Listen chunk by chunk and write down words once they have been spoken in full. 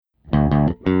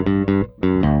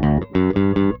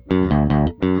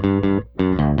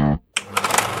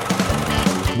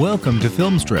Welcome to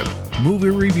Filmstrip, movie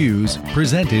reviews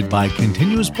presented by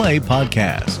Continuous Play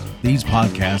Podcast. These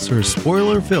podcasts are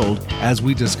spoiler-filled as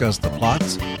we discuss the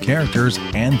plots, characters,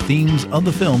 and themes of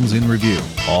the films in review.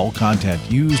 All content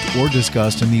used or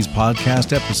discussed in these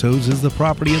podcast episodes is the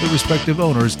property of the respective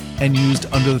owners and used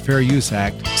under the Fair Use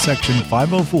Act, Section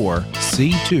 504,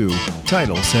 C2,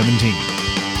 Title 17.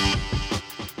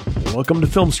 Welcome to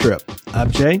Filmstrip. I'm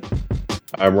Jay.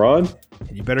 I'm Ron.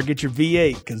 And you better get your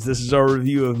V8 because this is our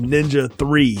review of Ninja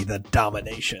 3, The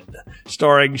Domination,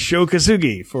 starring Sho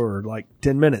Kosugi for like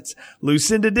 10 minutes,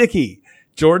 Lucinda Dickey,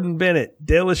 Jordan Bennett,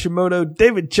 Dale Ishimoto,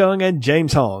 David Chung, and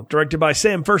James Hong. Directed by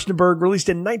Sam Furstenberg, released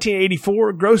in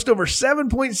 1984, grossed over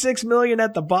 $7.6 million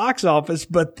at the box office,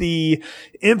 but the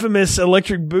infamous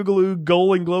Electric Boogaloo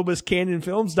Golden Globus Canyon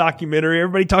Films documentary,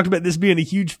 everybody talked about this being a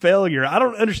huge failure. I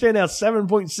don't understand how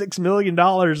 $7.6 million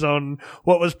on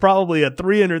what was probably a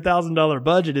 $300,000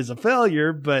 budget is a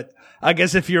failure, but I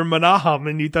guess if you're Menahem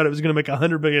and you thought it was going to make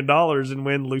 $100 million and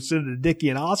win Lucinda Dickey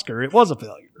an Oscar, it was a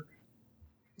failure.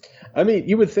 I mean,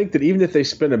 you would think that even if they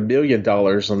spent $1 million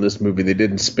on this movie, they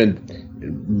didn't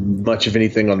spend much of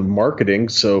anything on marketing.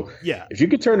 So yeah, if you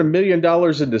could turn $1 million into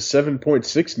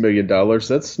 $7.6 million,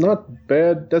 that's not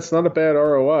bad. That's not a bad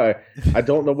ROI. I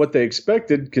don't know what they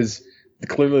expected because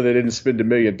clearly they didn't spend $1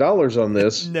 million on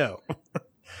this. No,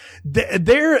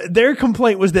 their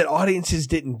complaint was that audiences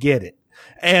didn't get it.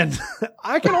 And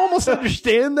I can almost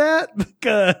understand that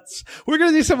because we're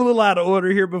going to do something a little out of order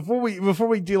here before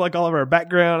we do like all of our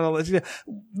background and all this.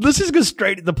 Let's just go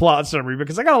straight to the plot summary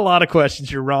because I got a lot of questions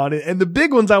here, Ron. And the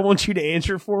big ones I want you to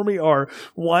answer for me are,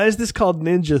 why is this called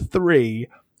Ninja 3?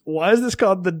 Why is this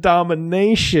called The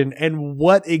Domination? And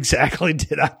what exactly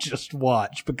did I just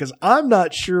watch? Because I'm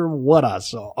not sure what I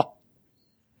saw.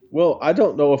 Well, I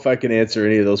don't know if I can answer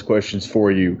any of those questions for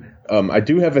you. I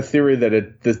do have a theory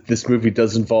that this movie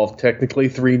does involve technically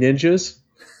three ninjas,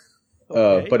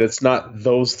 okay. But it's not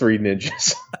those three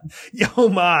ninjas. Oh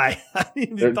my! I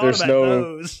didn't even thought about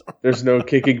those. There's no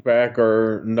kicking back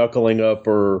or knuckling up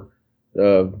or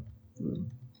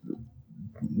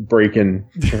breaking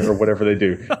or whatever they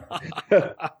do.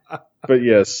 But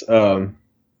yes, I've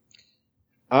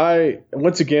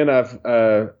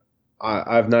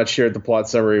not shared the plot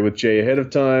summary with Jay ahead of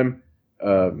time.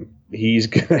 He's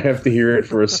going to have to hear it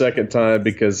for a second time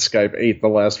because Skype ate the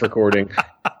last recording.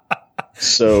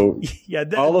 So yeah,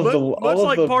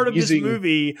 part of this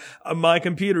movie, my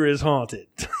computer is haunted.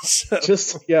 So.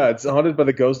 It's haunted by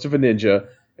the ghost of a ninja,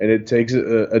 and it takes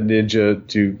a ninja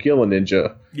to kill a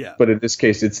ninja. Yeah. But in this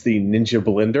case, it's the ninja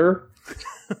blender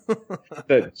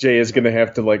that Jay is going to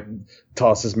have to like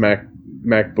toss his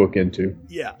MacBook into.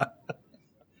 Yeah.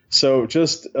 So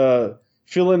just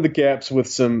fill in the gaps with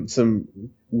some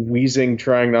wheezing,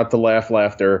 trying not to laugh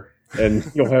laughter, and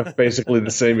you'll have basically the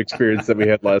same experience that we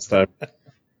had last time. All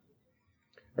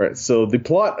right, so the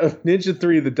plot of Ninja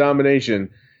 3, The Domination,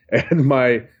 and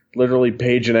my literally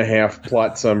page and a half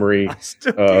plot summary. I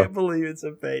still can't believe it's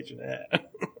a page and a half.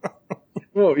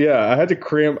 Well, yeah, I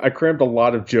crammed a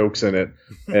lot of jokes in it,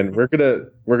 and we're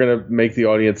gonna make the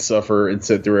audience suffer and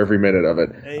sit through every minute of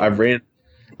it. Hey.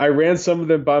 I ran some of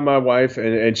them by my wife,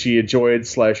 and she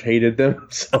enjoyed/hated them,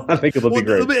 so I think it'll be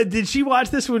great. Did she watch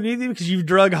this one with you? Because you've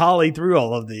drug Holly through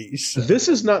all of these. This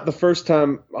is not the first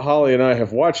time Holly and I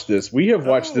have watched this. We have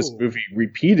watched this movie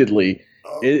repeatedly.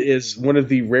 It is one of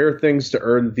the rare things to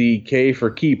earn the K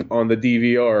for keep on the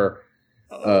DVR,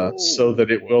 so that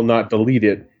it will not delete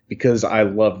it, because I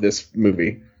love this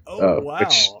movie. Wow.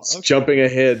 Which is jumping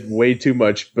ahead way too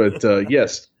much, but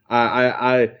yes,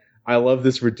 I love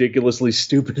this ridiculously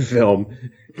stupid film,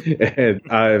 and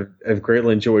I've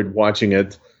greatly enjoyed watching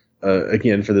it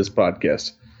again for this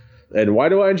podcast. And why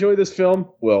do I enjoy this film?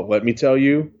 Well, let me tell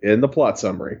you in the plot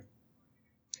summary.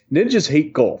 Ninjas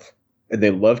hate golf, and they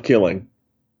love killing.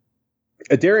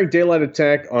 A daring daylight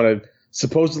attack on a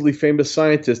supposedly famous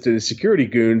scientist and his security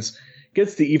goons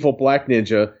gets the evil black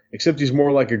ninja, except he's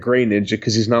more like a gray ninja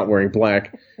because he's not wearing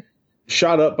black,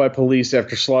 shot up by police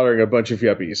after slaughtering a bunch of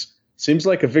yuppies. Seems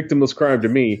like a victimless crime to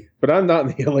me, but I'm not in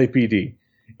the LAPD.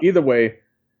 Either way,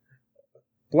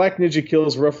 Black Ninja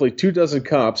kills roughly 24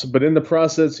 cops, but in the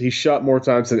process, he shot more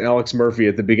times than Alex Murphy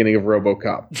at the beginning of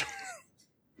RoboCop.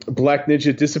 Black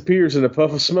Ninja disappears in a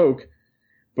puff of smoke,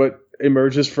 but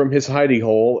emerges from his hidey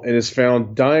hole and is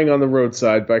found dying on the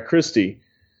roadside by Christy,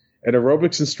 an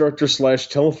aerobics instructor /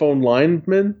 telephone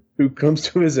lineman who comes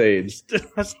to his aid.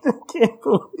 I still can't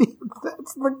believe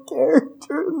that's the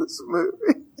character in this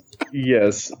movie.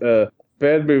 Yes,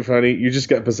 bad move, honey. You just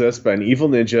got possessed by an evil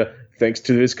ninja thanks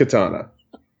to his katana.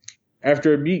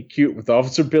 After a meet cute with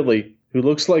Officer Billy, who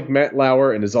looks like Matt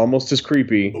Lauer and is almost as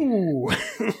creepy,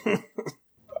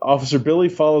 Officer Billy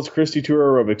follows Christy to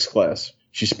her aerobics class.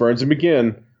 She spurns him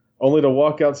again, only to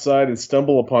walk outside and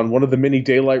stumble upon one of the many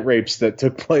daylight rapes that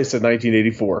took place in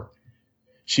 1984.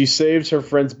 She saves her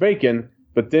friend's bacon,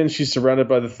 but then she's surrounded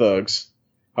by the thugs.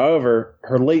 However,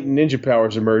 her latent ninja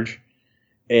powers emerge,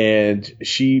 and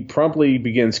she promptly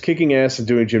begins kicking ass and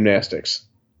doing gymnastics.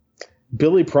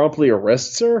 Billy promptly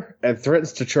arrests her and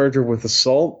threatens to charge her with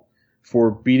assault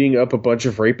for beating up a bunch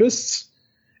of rapists.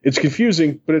 It's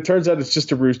confusing, but it turns out it's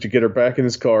just a ruse to get her back in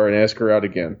his car and ask her out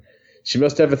again. She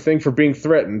must have a thing for being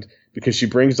threatened because she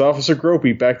brings Officer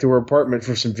Gropey back to her apartment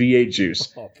for some V8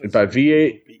 juice. And by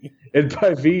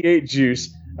V8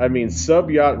 juice, I mean sub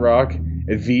yacht rock and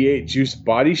V8 juice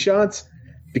body shots,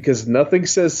 because nothing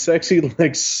says sexy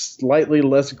like slightly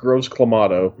less gross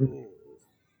Clamato.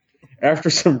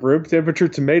 After some room temperature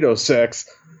tomato sex,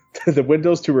 the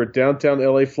windows to her downtown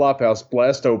LA flophouse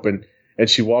blast open, and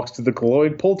she walks to the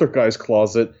glowing poltergeist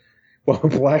closet while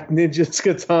Black Ninja's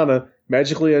katana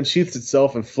magically unsheaths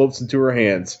itself and floats into her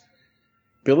hands.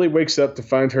 Billy wakes up to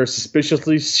find her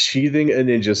suspiciously sheathing a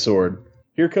ninja sword.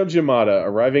 Here comes Yamada,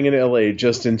 arriving in LA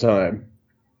just in time.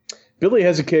 Billy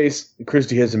has a case, and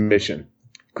Christy has a mission.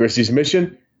 Christy's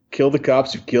mission? Kill the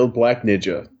cops who killed Black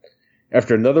Ninja.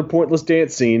 After another pointless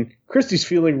dance scene, Christy's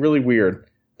feeling really weird,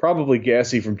 probably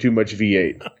gassy from too much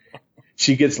V8.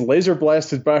 She gets laser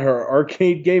blasted by her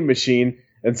arcade game machine,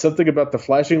 and something about the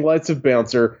flashing lights of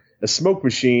Bouncer, a smoke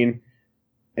machine,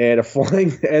 and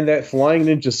that flying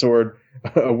ninja sword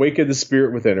awaken the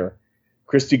spirit within her.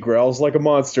 Christy growls like a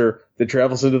monster that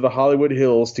travels into the Hollywood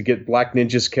Hills to get Black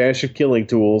Ninja's cache of killing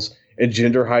tools and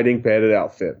gender-hiding padded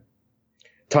outfit.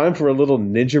 Time for a little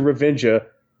ninja revenger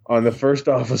on the first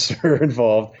officer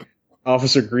involved,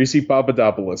 Officer Greasy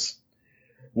Papadopoulos.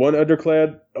 One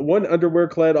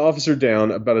underwear-clad officer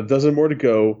down, about a dozen more to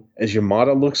go, as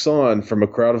Yamada looks on from a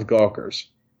crowd of gawkers.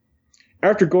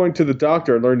 After going to the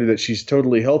doctor and learning that she's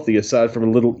totally healthy aside from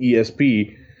a little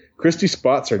ESP, Christy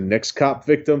spots her next cop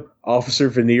victim, Officer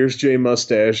Veneers J.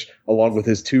 Mustache, along with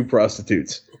his 2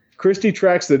 prostitutes. Christy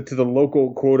tracks them to the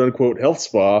local quote-unquote health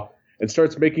spa and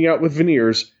starts making out with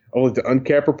Veneers, only to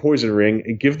uncap her poison ring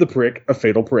and give the prick a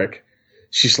fatal prick.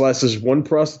 She slices one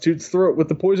prostitute's throat with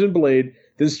the poison blade,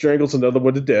 then strangles another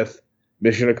one to death.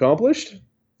 Mission accomplished?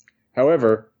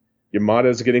 However, Yamada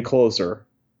is getting closer.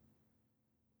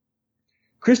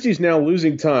 Christy's now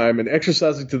losing time and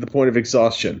exercising to the point of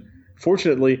exhaustion.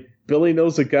 Fortunately, Billy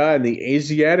knows a guy in the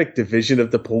Asiatic division of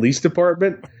the police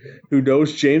department who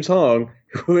knows James Hong,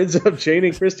 who ends up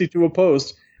chaining Christy to a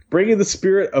post, bringing the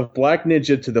spirit of Black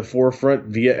Ninja to the forefront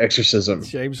via exorcism.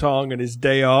 James Hong and his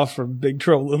day off from Big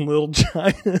Trouble in Little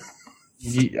China.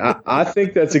 I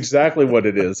think that's exactly what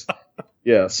it is.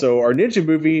 Yeah, so our ninja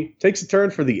movie takes a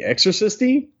turn for the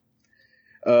exorcist-y.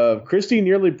 Christy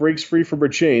nearly breaks free from her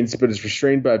chains, but is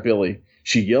restrained by Billy.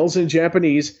 She yells in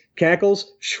Japanese,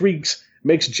 cackles, shrieks,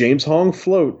 makes James Hong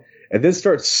float, and then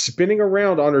starts spinning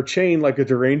around on her chain like a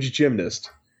deranged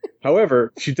gymnast.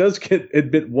 However, she does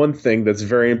admit one thing that's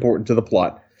very important to the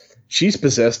plot. She's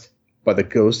possessed by the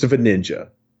ghost of a ninja.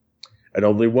 And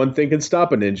only one thing can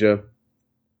stop a ninja.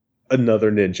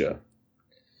 Another ninja.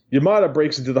 Yamada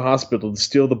breaks into the hospital to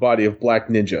steal the body of Black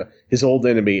Ninja, his old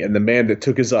enemy and the man that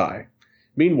took his eye.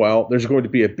 Meanwhile, there's going to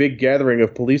be a big gathering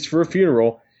of police for a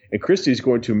funeral, and Christy's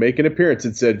going to make an appearance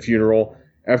at said funeral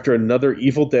after another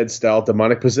Evil Dead-style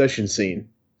demonic possession scene.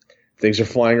 Things are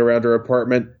flying around her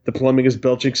apartment, the plumbing is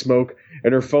belching smoke,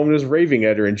 and her phone is raving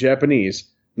at her in Japanese.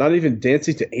 Not even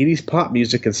dancing to 80s pop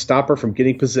music can stop her from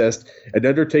getting possessed and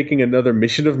undertaking another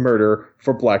mission of murder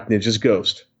for Black Ninja's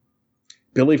ghost.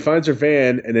 Billy finds her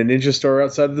van and a ninja star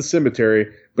outside of the cemetery,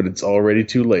 but it's already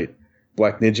too late.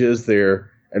 Black Ninja is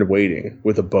there and waiting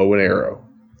with a bow and arrow.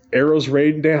 Arrows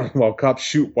rain down while cops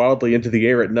shoot wildly into the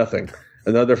air at nothing.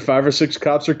 Another 5 or 6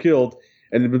 cops are killed,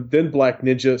 and then Black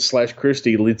Ninja /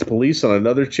 Christy leads police on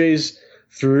another chase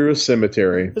through a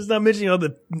cemetery. Let's not mention all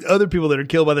the other people that are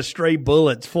killed by the stray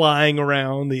bullets flying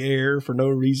around the air for no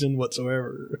reason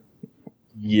whatsoever.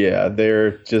 Yeah,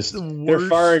 they're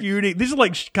firing. Shooting. These are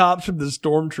like cops from the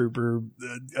Stormtrooper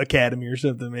Academy or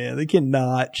something, man. They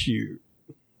cannot shoot.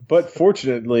 But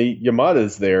fortunately,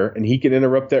 Yamada's there, and he can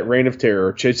interrupt that reign of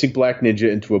terror, chasing Black Ninja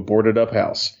into a boarded-up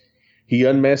house. He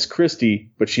unmasks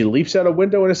Christy, but she leaps out a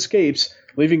window and escapes,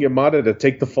 leaving Yamada to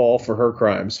take the fall for her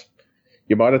crimes.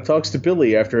 Yamada talks to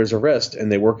Billy after his arrest,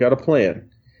 and they work out a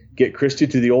plan. Get Christy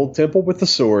to the old temple with the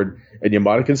sword, and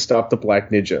Yamada can stop the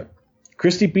Black Ninja.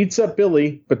 Christy beats up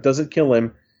Billy, but doesn't kill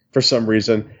him for some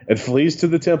reason, and flees to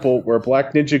the temple where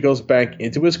Black Ninja goes back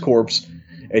into his corpse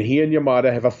and he and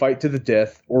Yamada have a fight to the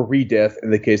death, or re-death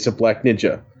in the case of Black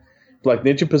Ninja. Black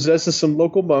Ninja possesses some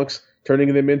local monks,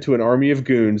 turning them into an army of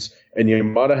goons, and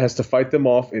Yamada has to fight them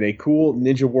off in a cool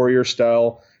Ninja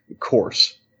Warrior-style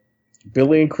course.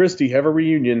 Billy and Christy have a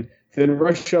reunion, then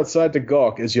rush outside to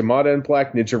gawk as Yamada and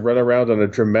Black Ninja run around on a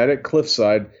dramatic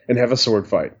cliffside and have a sword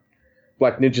fight.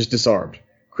 Black Ninja's disarmed.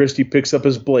 Christy picks up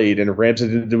his blade and rams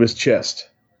it into his chest.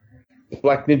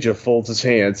 Black Ninja folds his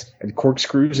hands and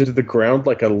corkscrews into the ground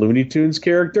like a Looney Tunes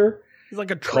character, He's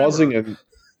like a causing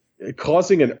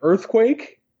an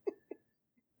earthquake.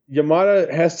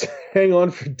 Yamada has to hang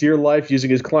on for dear life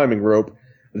using his climbing rope.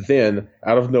 Then,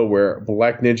 out of nowhere,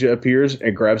 Black Ninja appears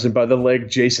and grabs him by the leg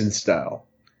Jason style.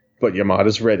 But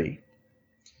Yamada's ready.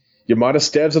 Yamada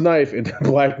stabs a knife into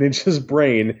Black Ninja's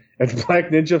brain, and Black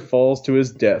Ninja falls to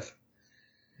his death,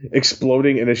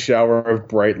 exploding in a shower of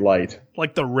bright light.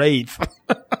 Like the Wraith.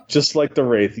 Just like the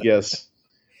Wraith, yes.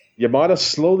 Yamada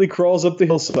slowly crawls up the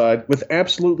hillside with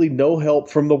absolutely no help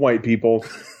from the white people,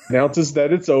 announces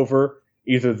that it's over,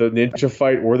 either the ninja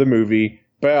fight or the movie,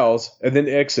 bows, and then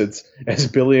exits as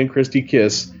Billy and Christy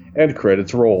kiss, and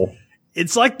credits roll.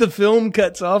 It's like the film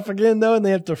cuts off again, though, and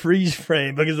they have to freeze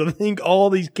frame, because I think all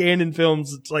these canon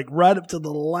films, it's like right up to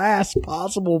the last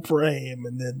possible frame,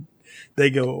 and then they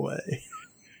go away.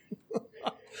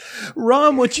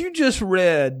 Ron, what you just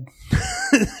read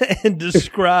and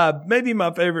described maybe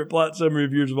my favorite plot summary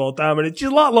reviews of all time, and it's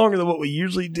just a lot longer than what we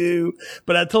usually do,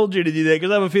 but I told you to do that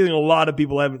because I have a feeling a lot of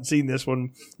people haven't seen this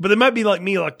one, but they might be like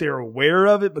me, like they're aware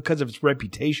of it because of its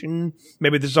reputation.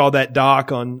 Maybe they saw that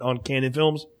doc on canon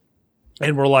films.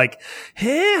 And we're like,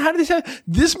 hey, how did this happen?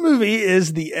 This movie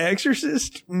is The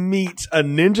Exorcist meets a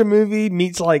ninja movie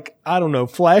meets like, I don't know,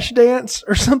 Flashdance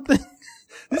or something.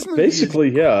 This movie basically,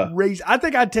 yeah. Crazy. I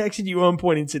think I texted you at one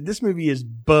point and said, this movie is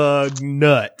bug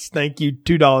nuts. Thank you,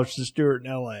 $2 to Stuart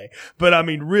in LA. But I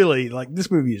mean, really, like, this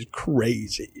movie is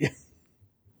crazy.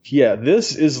 Yeah,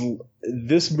 this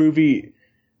movie,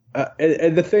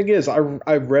 and the thing is, I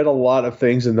read a lot of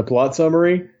things in the plot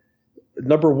summary.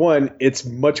 Number one, it's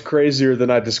much crazier than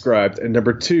I described. And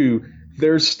number two,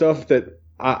 there's stuff that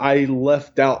I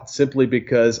left out simply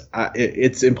because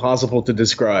it's impossible to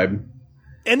describe.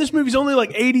 And this movie's only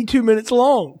like 82 minutes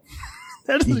long.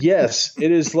 Yes,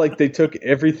 it is like they took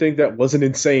everything that wasn't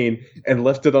insane and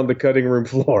left it on the cutting room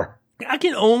floor. I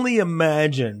can only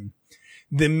imagine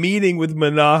the meeting with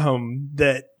Menahem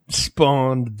that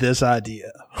spawned this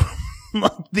idea.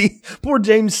 The poor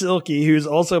James Silke, who's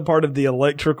also part of the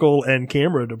electrical and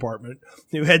camera department,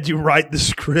 who had to write the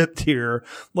script here.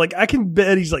 Like, I can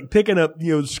bet he's like picking up,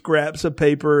 scraps of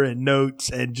paper and notes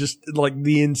and just like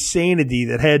the insanity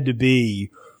that had to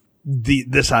be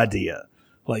this idea.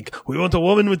 Like, we want a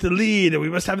woman with the lead and we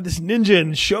must have this ninja,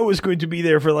 and Show is going to be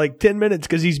there for like 10 minutes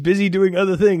because he's busy doing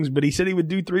other things, but he said he would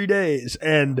do 3 days,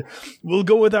 and we'll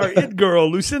go with our it girl,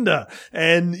 Lucinda.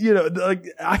 And, like,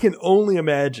 I can only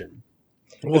imagine.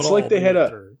 It's like they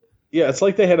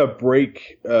had a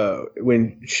break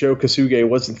when Sho Kosuge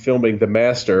wasn't filming The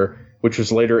Master, which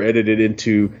was later edited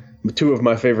into 2 of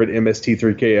my favorite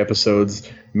MST3K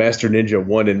episodes, Master Ninja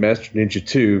 1 and Master Ninja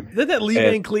 2. Is that Lee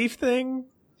Van Cleef thing?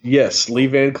 Yes, Lee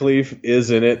Van Cleef is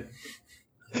in it.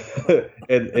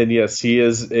 and yes, he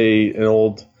is an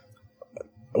old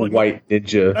white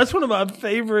ninja. That's one of my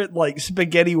favorite like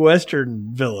spaghetti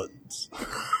western villains.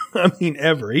 I mean,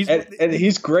 ever.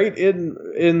 He's great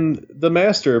in The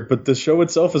Master, but the show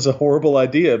itself is a horrible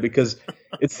idea because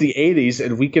it's the 80s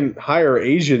and we can hire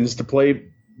Asians to play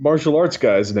martial arts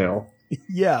guys now.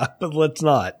 Yeah, but let's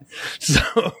not.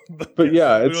 But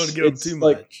yeah, we don't want to give them too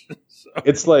much.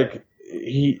 It's like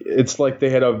they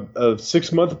had a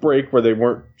 6-month break where they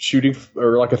weren't shooting,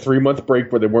 or like a 3-month break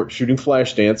where they weren't shooting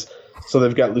Flashdance. So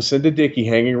they've got Lucinda Dickey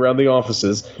hanging around the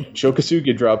offices. Sho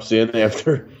Kosuge drops in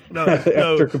after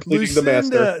completing The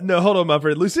Master. No, hold on, my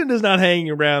friend. Lucinda's not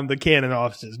hanging around the canon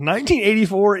offices.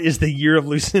 1984 is the year of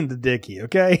Lucinda Dickey,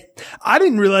 okay? I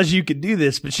didn't realize you could do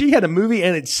this, but she had a movie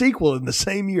and its sequel in the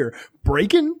same year.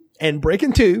 Breakin' and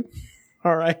Breakin' 2.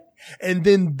 All right. And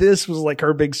then this was like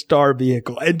her big star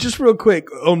vehicle. And just real quick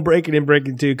on Breakin' and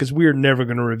Breakin' 2, because we're never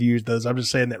going to review those. I'm just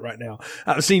saying that right now.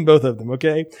 I've seen both of them,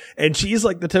 okay? And she's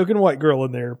like the token white girl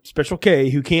in there, Special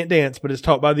K, who can't dance, but is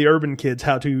taught by the urban kids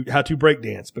how to break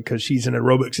dance because she's an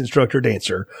aerobics instructor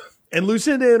dancer. And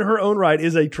Lucinda in her own right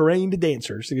is a trained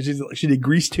dancer. So she did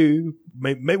Grease 2.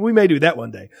 We may do that one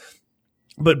day.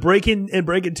 But Breakin' and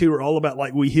Breakin' 2 are all about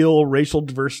like we heal racial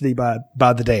diversity by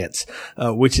the dance,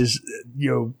 which is,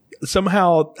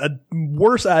 somehow a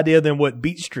worse idea than what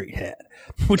Beat Street had,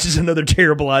 which is another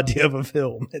terrible idea of a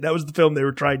film. That was the film they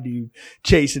were trying to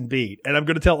chase and beat. And I'm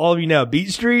going to tell all of you now,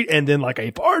 Beat Street and then like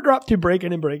a far drop to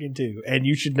Breakin' and Breakin' 2. And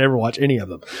you should never watch any of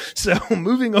them. So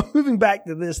moving back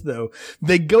to this though,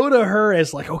 they go to her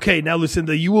as like, okay, now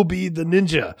Lucinda, you will be the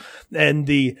ninja and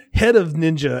the head of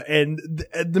ninja. And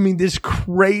I mean, this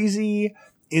crazy,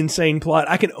 insane plot.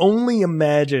 I can only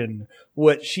imagine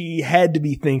what she had to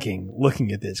be thinking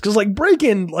looking at this. Cause like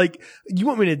Breakin', like, you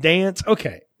want me to dance?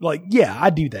 Okay. Like, yeah,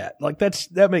 I do that. Like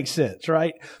that makes sense,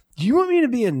 right? Do you want me to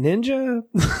be a ninja?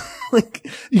 Like,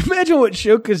 you imagine what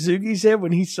Sho Kosugi said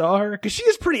when he saw her? Cause she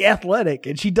is pretty athletic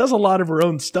and she does a lot of her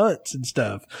own stunts and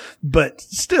stuff, but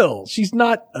still, she's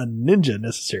not a ninja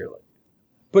necessarily.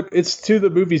 But it's to the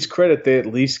movie's credit, they at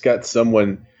least got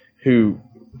someone who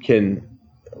can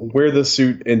wear the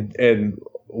suit and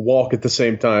walk at the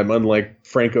same time, unlike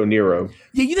Franco Nero.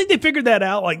 Yeah, you think they figured that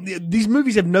out? Like, these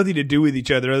movies have nothing to do with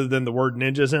each other other than the word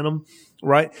ninjas in them,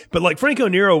 right? But like Franco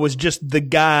Nero was just the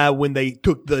guy when they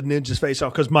took the ninja's face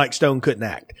off because Mike Stone couldn't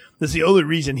act. That's the only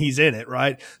reason he's in it,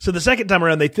 right? So the second time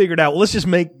around, they figured out, well, let's just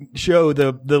make Sho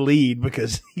the lead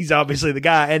because he's obviously the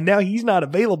guy, and now he's not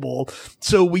available.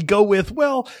 So we go with,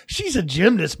 well, she's a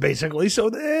gymnast basically,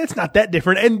 so it's not that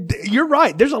different. And you're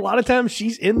right. There's a lot of times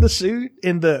she's in the suit,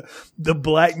 in the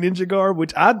black ninja garb,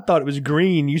 which I thought it was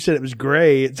green. You said it was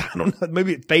gray. I don't know.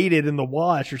 Maybe it faded in the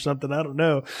wash or something. I don't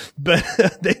know. But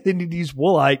they need to use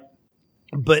woolite.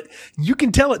 But you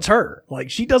can tell it's her.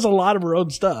 Like, she does a lot of her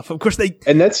own stuff. Of course,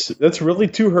 and that's really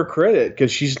to her credit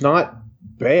because she's not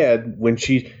bad when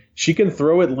she can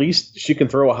throw, at least she can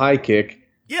throw a high kick.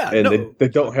 Yeah, and they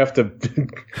don't have to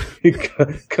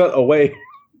cut away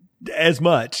as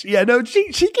much. Yeah, no, she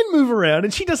can move around,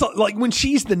 and she does, like, when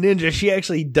she's the ninja, she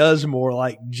actually does more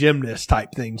like gymnast type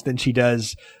things than she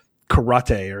does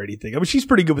karate or anything. I mean, she's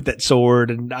pretty good with that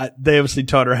sword, and they obviously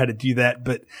taught her how to do that,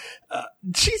 but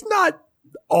she's not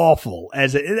awful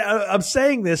as I'm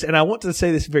saying this, and I want to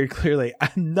say this very clearly.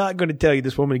 I'm not going to tell you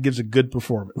this woman gives a good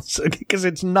performance because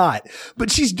it's not, but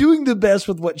she's doing the best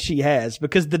with what she has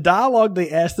because the dialogue they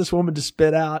asked this woman to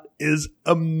spit out is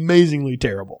amazingly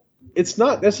terrible. It's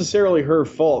not necessarily her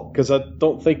fault because I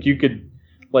don't think you could,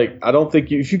 like,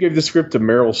 if you gave the script to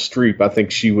Meryl Streep, I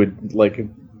think she would like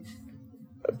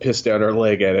piss down her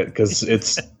leg at it because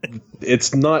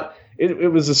it's not.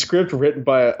 It was a script written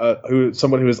by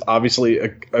someone who is obviously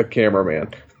a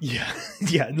cameraman. Yeah.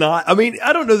 I mean,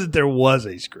 I don't know that there was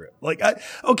a script. Like,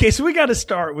 okay, so we got to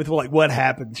start with like what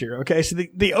happens here. Okay, so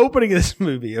the opening of this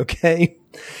movie, okay,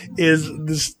 is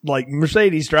this like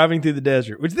Mercedes driving through the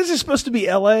desert, which this is supposed to be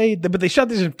L.A., but they shot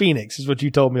this in Phoenix, is what you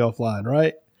told me offline,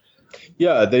 right?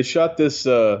 Yeah, they shot this.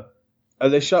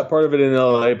 They shot part of it in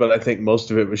LA, but I think most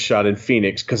of it was shot in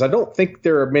Phoenix because I don't think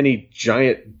there are many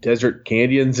giant desert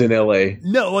canyons in LA.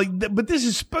 No, like, but this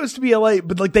is supposed to be LA,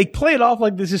 but like they play it off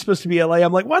like this is supposed to be LA.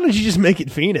 I'm like, why don't you just make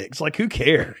it Phoenix? Like, who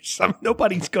cares? I mean,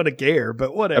 nobody's going to care,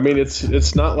 but whatever. I mean,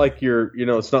 it's not like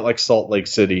it's not like Salt Lake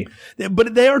City. Yeah,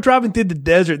 but they are driving through the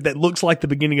desert that looks like the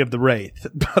beginning of The Wraith,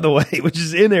 by the way, which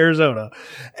is in Arizona.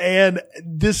 And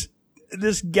this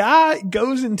guy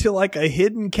goes into like a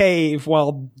hidden cave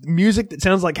while music that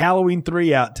sounds like Halloween 3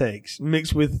 outtakes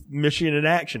mixed with Mission in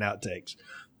Action outtakes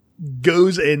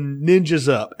goes and ninjas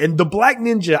up. And the black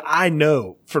ninja I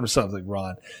know from something,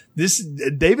 Ron. This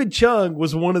David Chung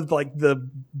was one of like the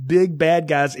big bad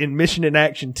guys in Mission in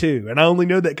Action 2. And I only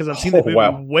know that because I've seen that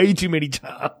movie way too many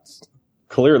times.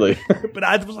 Clearly. But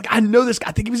I was like, I know this guy.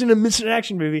 I think he was in a Mission in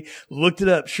Action movie. Looked it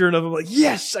up. Sure enough, I'm like,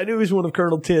 yes, I knew he was one of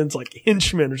Colonel Ten's like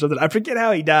henchmen or something. I forget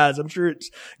how he dies. I'm sure it's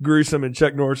gruesome and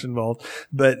Chuck Norris involved.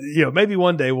 But, maybe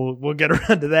one day we'll get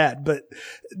around to that. But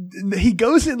he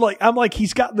goes in like, I'm like,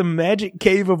 he's got the magic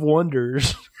cave of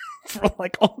wonders for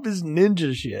like all of his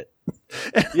ninja shit.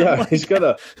 Yeah, like, he's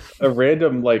got a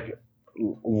random like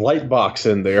light box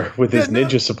in there with his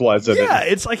ninja supplies in it. Yeah,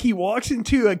 it's like he walks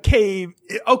into a cave.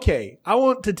 Okay, I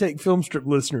want to take Film Strip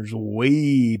listeners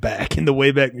way back in the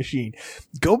Wayback Machine.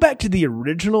 Go back to the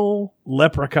original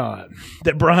Leprechaun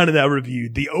that Brian and I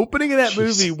reviewed. The opening of that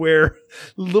movie where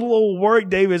little old Warwick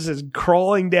Davis is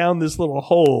crawling down this little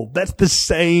hole. That's the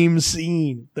same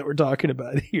scene that we're talking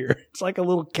about here. It's like a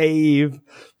little cave,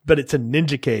 but it's a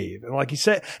ninja cave. And like you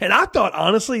said, and I thought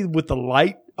honestly with the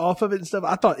light off of it and stuff,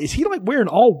 I thought, is he like wearing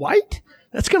all white?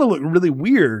 That's going to look really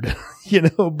weird,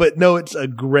 but no, it's a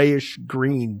grayish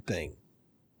green thing.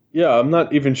 Yeah. I'm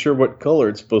not even sure what color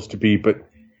it's supposed to be, but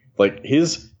like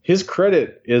his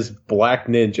credit is Black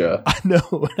Ninja. I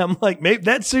know. And I'm like, maybe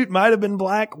that suit might have been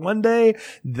black one day.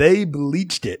 They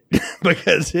bleached it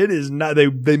because it is not,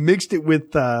 they mixed it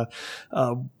with,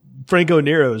 Franco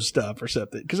Nero's stuff or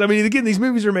something. Because, I mean, again, these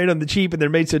movies are made on the cheap and they're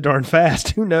made so darn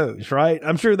fast. Who knows, right?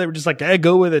 I'm sure they were just like, hey,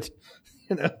 go with it.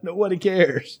 Nobody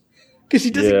cares. Because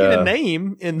he doesn't get a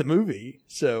name in the movie.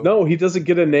 So no, he doesn't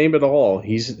get a name at all.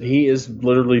 He is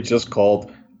literally just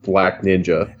called Black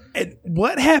Ninja. And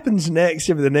what happens next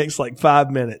over the next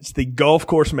 5 minutes? The golf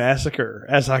course massacre,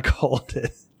 as I called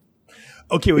it.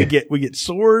 Okay, we get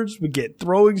swords, we get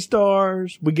throwing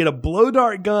stars, we get a blow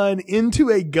dart gun into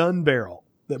a gun barrel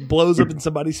that blows up in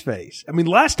somebody's face. I mean,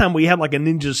 last time we had a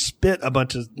ninja spit a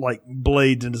bunch of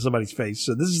blades into somebody's face.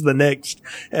 So this is the next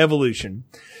evolution.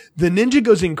 The ninja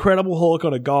goes Incredible Hulk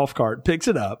on a golf cart, picks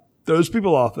it up, throws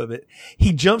people off of it.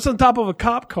 He jumps on top of a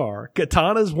cop car,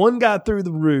 katanas one guy through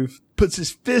the roof, puts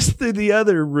his fist through the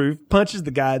other roof, punches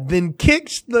the guy, then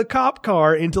kicks the cop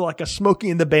car into a Smokey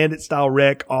and the Bandit style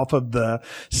wreck off of the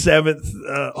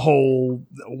 7th hole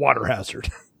water hazard.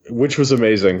 Which was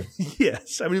amazing.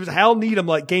 Yes. I mean, it was Hal Needham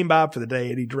came by for the day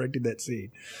and he directed that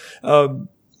scene.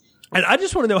 And I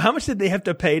just want to know, how much did they have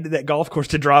to pay to that golf course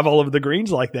to drive all over the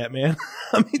greens like that, man?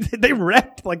 I mean, they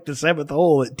wrecked the 7th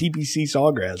hole at TPC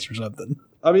Sawgrass or something.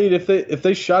 I mean, if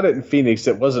they shot it in Phoenix,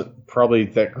 it wasn't probably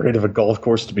that great of a golf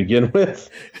course to begin with.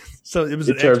 So it was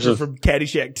an extra from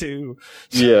Caddyshack 2.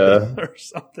 Yeah. Or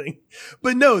something.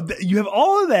 But no, you have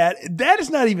all of that. That is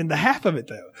not even the half of it,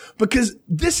 though. Because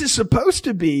this is supposed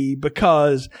to be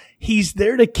because he's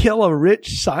there to kill a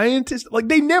rich scientist.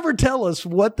 They never tell us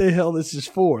what the hell this is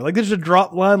for. There's a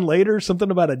drop line later,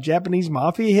 something about a Japanese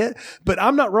mafia hit. But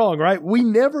I'm not wrong, right? We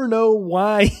never know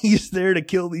why he's there to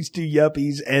kill these two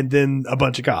yuppies and then a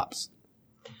bunch of cops.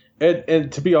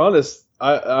 And to be honest,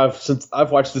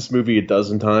 I've watched this movie a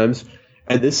dozen times,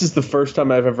 and this is the first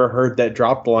time I've ever heard that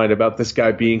drop line about this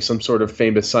guy being some sort of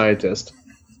famous scientist.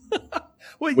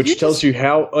 Which tells you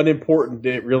how unimportant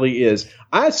it really is.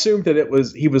 I assumed that it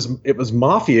was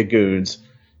mafia goons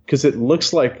because it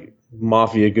looks like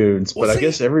mafia goons, but I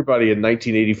guess everybody in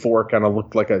 1984 kind of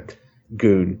looked like a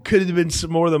goon. Could it have been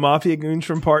some more of the mafia goons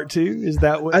from part 2? Is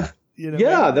that what?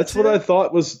 That's what I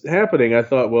thought was happening. I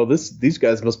thought, well, these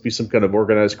guys must be some kind of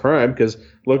organized crime because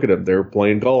look at them, they're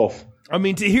playing golf. I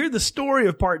mean, to hear the story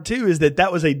of part 2 is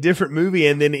that was a different movie,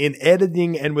 and then in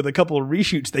editing and with a couple of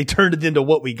reshoots, they turned it into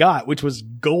what we got, which was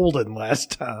golden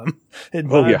last time, in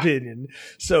my opinion.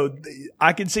 So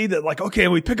I can see that, okay,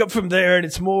 we pick up from there, and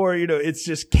it's more, it's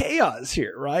just chaos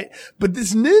here, right? But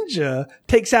this ninja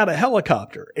takes out a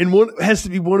helicopter, and has to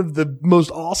be one of the most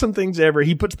awesome things ever.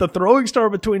 He puts the throwing star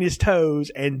between his toes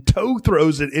and toe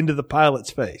throws it into the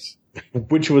pilot's face.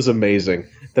 Which was amazing.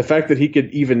 The fact that he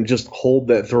could even just hold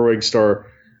that throwing star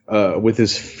with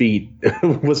his feet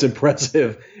was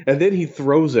impressive. And then he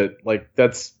throws it.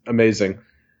 That's amazing.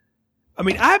 I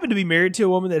mean, I happen to be married to a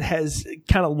woman that has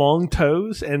kind of long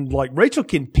toes, and Rachel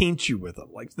can pinch you with them.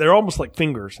 They're almost like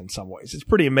fingers in some ways. It's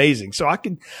pretty amazing. So I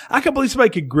can believe somebody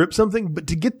could grip something, but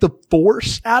to get the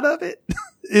force out of it,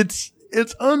 it's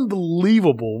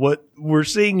unbelievable what we're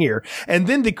seeing here. And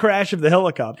then the crash of the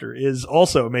helicopter is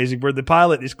also amazing, where the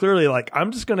pilot is clearly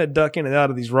I'm just going to duck in and out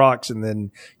of these rocks, and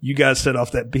then you guys set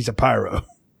off that piece of pyro.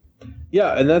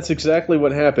 Yeah, and that's exactly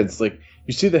what happens.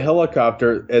 You see the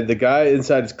helicopter, and the guy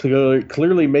inside is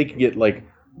clearly making it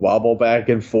wobble back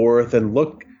and forth and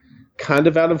look kind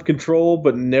of out of control,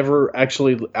 but never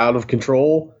actually out of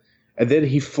control. And then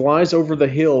he flies over the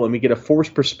hill, and we get a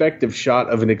forced perspective shot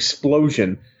of an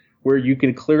explosion where you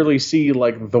can clearly see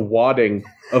the wadding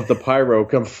of the pyro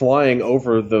come flying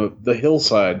over the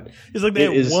hillside. It's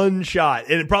they had one shot,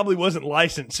 and it probably wasn't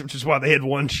licensed, which is why they had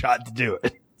one shot to do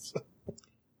it.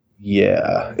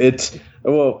 Yeah,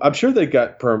 I'm sure they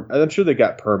got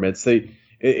permits.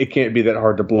 It can't be that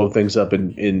hard to blow things up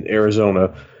in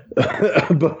Arizona.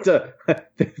 But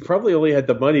they probably only had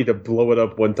the money to blow it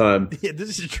up one time. Yeah,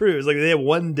 this is true. It's they had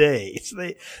one day. So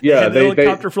they had the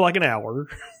helicopter for an hour.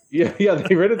 Yeah,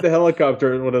 they rented the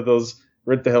helicopter in one of those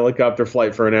rent the helicopter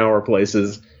flight for an hour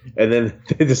places, and then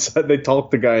they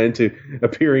talked the guy into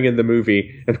appearing in the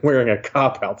movie and wearing a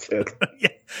cop outfit. Yeah,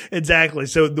 exactly.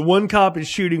 So the one cop is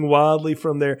shooting wildly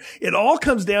from there. It all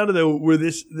comes down to where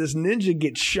this ninja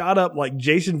gets shot up like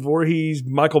Jason Voorhees,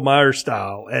 Michael Myers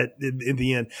style in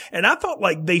the end. And I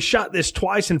thought they shot this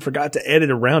twice and forgot to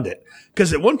edit around it.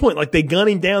 Cause at one point, they gun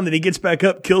him down, then he gets back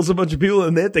up, kills a bunch of people,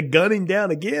 and they have to gun him down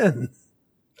again.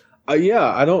 Yeah,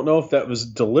 I don't know if that was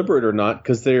deliberate or not,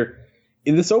 because in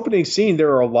this opening scene,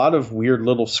 there are a lot of weird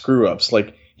little screw ups.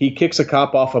 He kicks a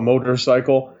cop off a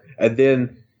motorcycle, and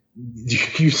then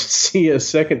you see a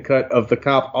second cut of the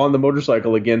cop on the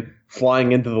motorcycle again,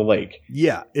 flying into the lake.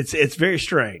 Yeah, it's very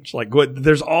strange. Like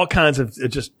there's all kinds of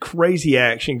just crazy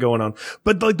action going on.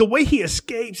 But like the way he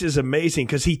escapes is amazing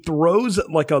because he throws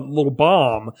like a little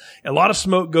bomb. A lot of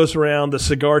smoke goes around. The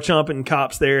cigar chomping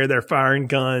cops there. They're firing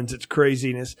guns. It's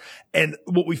craziness. And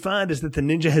what we find is that the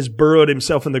ninja has burrowed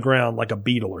himself in the ground like a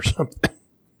beetle or something.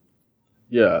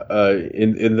 Yeah,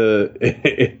 in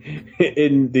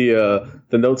the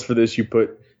notes for this, you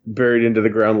put buried into the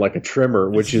ground like a trimmer,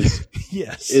 which is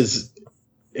yes, is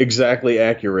exactly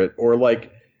accurate. Or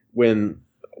like when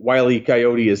Wile E.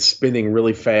 Coyote is spinning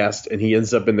really fast and he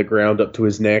ends up in the ground up to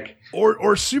his neck.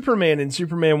 Or Superman in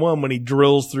Superman 1 when he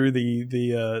drills through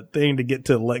the thing to get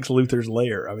to Lex Luthor's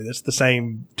lair. I mean, that's the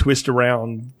same twist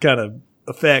around kind of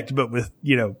effect, but with,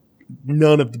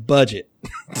 none of the budget.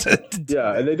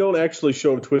 Yeah, and they don't actually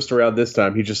show him twist around this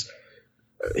time.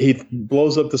 He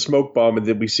blows up the smoke bomb, and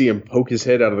then we see him poke his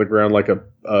head out of the ground like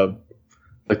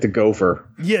the gopher.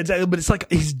 Yeah, exactly. But it's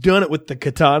like he's done it with the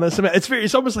katana.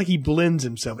 It's almost like he blends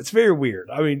himself. It's very weird.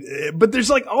 I mean, but there's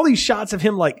like all these shots of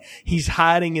him like he's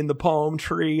hiding in the palm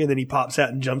tree, and then he pops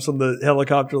out and jumps on the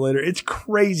helicopter later. It's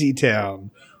crazy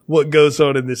town what goes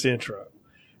on in this intro,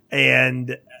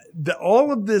 and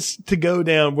all of this to go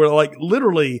down where like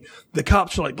literally the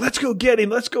cops are like, let's go get him.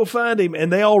 Let's go find him.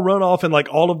 And they all run off and like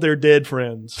all of their dead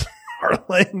friends are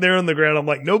laying there on the ground. I'm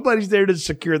like, nobody's there to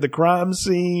secure the crime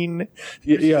scene.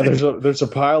 Yeah. There's a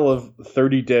pile of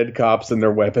 30 dead cops and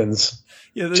their weapons.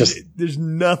 Yeah. There's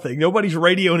nothing. Nobody's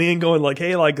radioing in going like,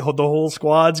 hey, like the whole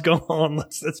squad's gone.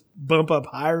 Let's bump up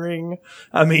hiring.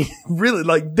 I mean, really,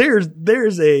 like there's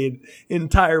a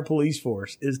entire police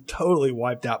force is totally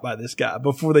wiped out by this guy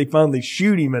before they finally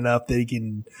shoot him enough that he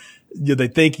can, they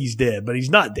think he's dead, but he's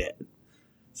not dead.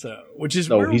 So, which is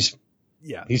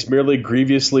he's merely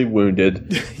grievously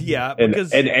wounded. Yeah, and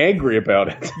angry about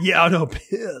it. Yeah, I know,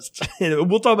 pissed. And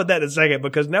we'll talk about that in a second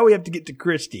because now we have to get to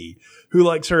Christy, who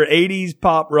likes her 80s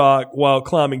pop rock while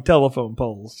climbing telephone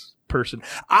poles person.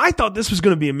 I thought this was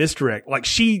going to be a misdirect. Like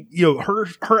she,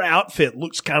 her outfit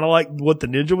looks kind of like what the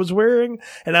ninja was wearing,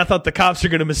 and I thought the cops are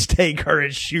going to mistake her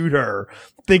and shoot her,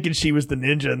 thinking she was the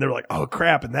ninja, and they're like, "Oh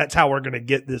crap!" And that's how we're going to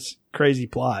get this crazy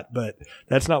plot. But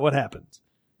that's not what happens.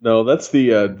 No, that's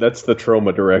the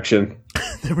trauma direction.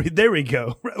 There we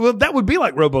go. Well, that would be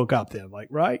like RoboCop then, like,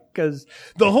 right? Because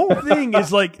the whole thing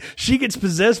is like she gets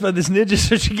possessed by this ninja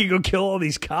so she can go kill all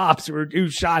these cops who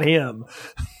shot him.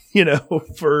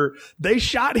 They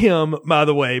shot him, by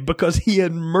the way, because he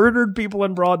had murdered people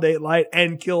in broad daylight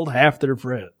and killed half their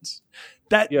friends.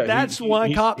 That's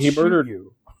why cops shoot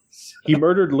you. He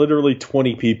murdered literally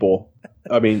 20 people.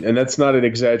 I mean, and that's not an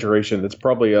exaggeration. That's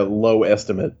probably a low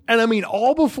estimate. And I mean,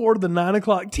 all before the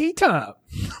 9:00 tea time.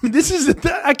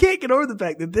 I can't get over the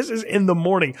fact that this is in the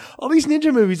morning. All these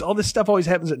ninja movies, all this stuff always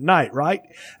happens at night, right?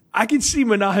 I can see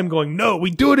Menahem going, no, we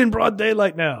do it in broad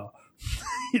daylight now.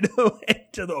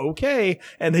 Okay.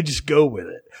 And they just go with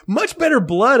it. Much better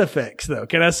blood effects, though.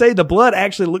 Can I say the blood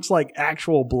actually looks like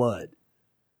actual blood?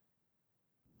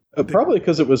 Probably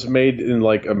because it was made in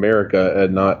like America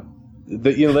and not.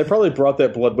 They probably brought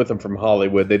that blood with them from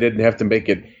Hollywood. They didn't have to make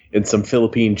it in some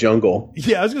Philippine jungle.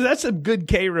 Yeah, that's a good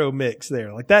Cairo mix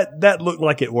there. Like that looked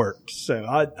like it worked. So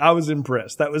I was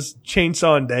impressed. That was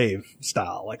Chainsaw and Dave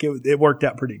style. Like it worked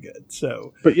out pretty good.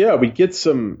 So, but yeah, we get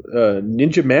some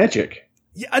ninja magic.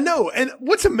 Yeah, I know. And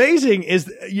what's amazing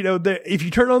is, if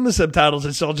you turn on the subtitles,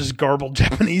 it's all just garbled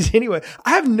Japanese anyway. I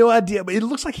have no idea, but it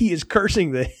looks like he is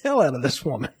cursing the hell out of this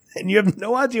woman. And you have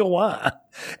no idea why.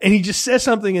 And he just says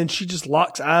something and she just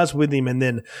locks eyes with him. And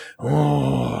then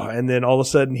all of a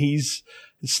sudden he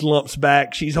slumps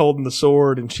back. She's holding the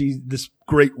sword and this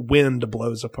great wind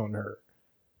blows upon her.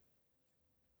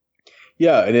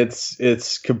 Yeah. And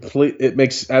it's complete. It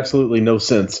makes absolutely no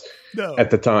sense at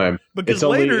the time. Because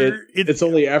it's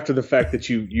only after the fact that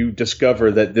you discover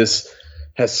that this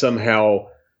has somehow,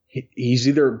 he's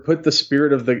either put the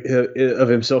spirit of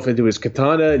himself into his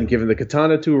katana and given the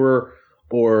katana to her,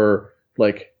 or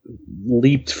like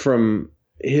leaped from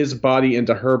his body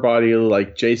into her body,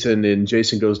 like Jason in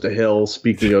Jason Goes to Hell.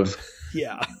 Speaking of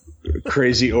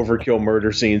crazy overkill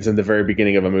murder scenes in the very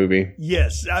beginning of a movie.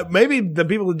 Yes, maybe the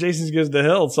people in Jason Goes to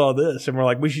Hell saw this and were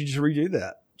like, we should just redo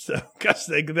that. So, gosh,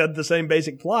 they had the same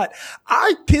basic plot.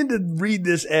 I tend to read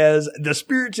this as the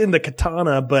spirit's in the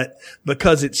katana, but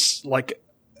because it's like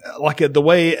the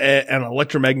way an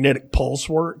electromagnetic pulse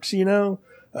works,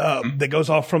 that goes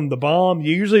off from the bomb.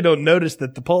 You usually don't notice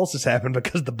that the pulse has happened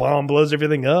because the bomb blows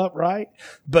everything up, right?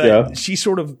 But she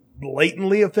sort of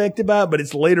blatantly affected by it, but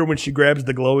it's later when she grabs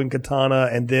the glowing katana,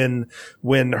 and then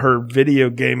when her video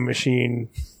game machine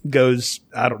goes,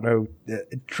 I don't know,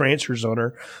 it transfers on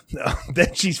her,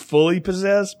 that she's fully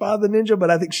possessed by the ninja. But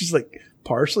I think she's like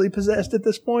partially possessed at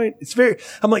this point.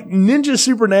 I'm like, ninja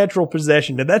supernatural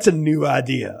possession. Now that's a new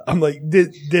idea. I'm like,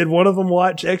 did one of them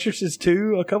watch Exorcist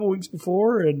 2 a couple weeks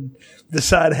before and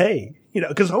decide, hey,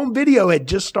 cause home video had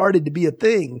just started to be a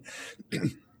thing.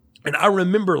 And I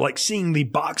remember like seeing the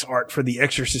box art for The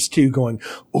Exorcist 2 going,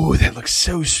 oh, that looks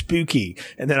so spooky.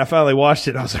 And then I finally watched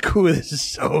it and I was like, oh, this is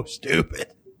so stupid.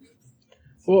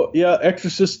 Well, yeah,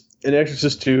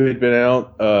 Exorcist 2 had been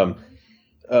out.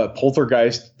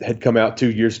 Poltergeist had come out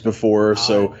 2 years before.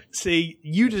 So see,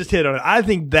 you just hit on it. I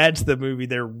think that's the movie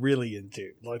they're really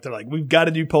into. Like they're like, we've got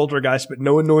to do Poltergeist, but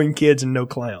no annoying kids and no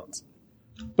clowns.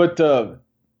 But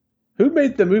who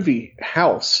made the movie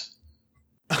House?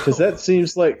 Because that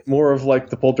seems like more of like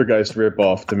the Poltergeist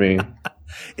ripoff to me.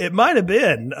 It might have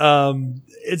been.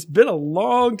 It's been a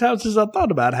long time since I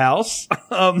thought about House,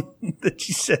 that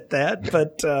you said that.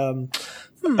 But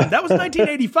that was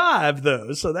 1985,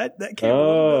 though. So that came a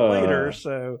little bit later.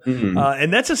 So,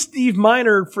 and that's a Steve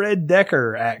Miner, Fred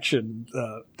Dekker action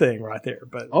thing right there.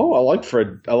 But I like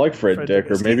Fred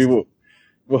Dekker. Maybe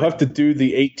we'll have to do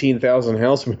the 18,000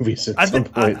 House movies at some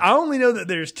point. I only know that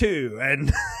there's 2,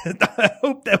 and I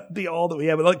hope that would be all that we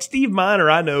have. But like Steve Miner,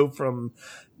 I know from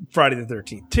Friday the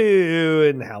 13th 2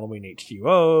 and Halloween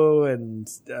H2O, and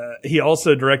he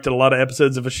also directed a lot of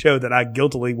episodes of a show that I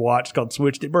guiltily watched called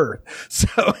Switched at Birth.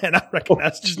 So, and I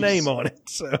recognized his name on it.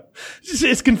 So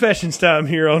it's confessions time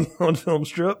here on Film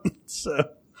Strip.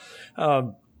 So,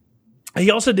 he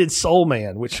also did Soul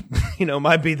Man, which,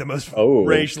 might be the most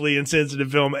racially insensitive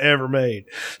film ever made.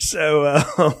 So,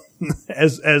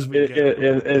 as we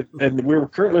go. And we're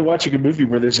currently watching a movie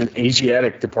where there's an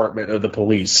Asiatic department of the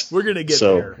police. We're going to get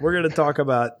there. We're going to talk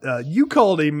about, you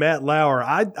called him Matt Lauer.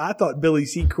 I thought Billy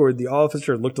Secord, the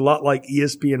officer, looked a lot like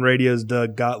ESPN Radio's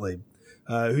Doug Gottlieb,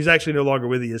 who's actually no longer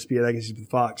with ESPN. I guess he's with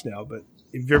Fox now, but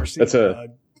if you've ever seen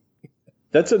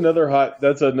That's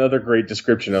another great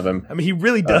description of him. I mean, he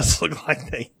really does look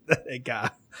like that guy.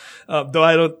 Though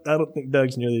I don't think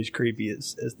Doug's nearly as creepy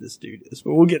as this dude is.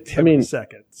 But we'll get to him in a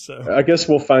second. So I guess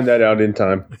we'll find that out in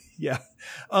time. Yeah.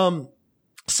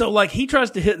 So like he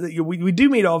tries to hit we do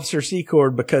meet Officer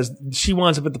Secord because she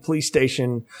winds up at the police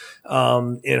station,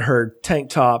 in her tank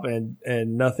top and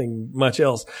nothing much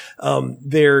else,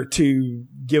 there to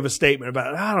give a statement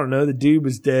about, I don't know, the dude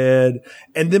was dead.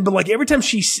 And then, but like every time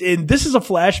and this is a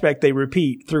flashback they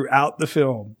repeat throughout the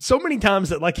film so many times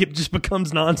that like it just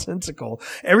becomes nonsensical.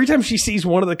 Every time she sees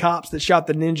one of the cops that shot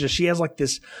the ninja, she has like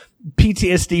this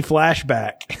PTSD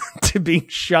flashback to being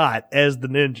shot as the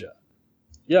ninja.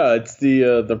 Yeah, it's the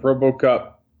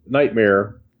RoboCop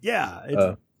nightmare.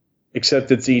 Yeah.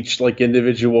 Except it's each like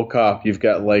individual cop. You've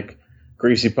got like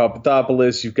Gracie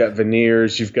Papadopoulos, you've got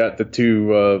Veneers, you've got the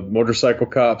 2 motorcycle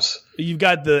cops. You've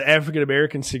got the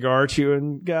African-American cigar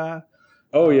chewing guy.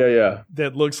 Oh, yeah.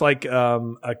 That looks like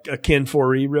a Ken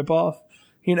Foree ripoff,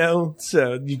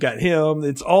 So you've got him.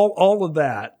 It's all of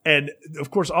that. And, of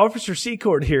course, Officer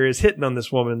Secord here is hitting on this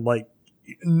woman like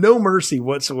no mercy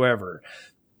whatsoever.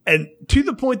 And to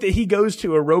the point that he goes to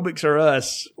Aerobics or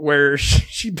Us, where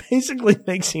she basically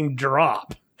makes him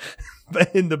drop.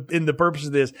 But in the purpose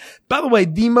of this, by the way,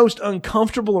 the most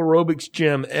uncomfortable aerobics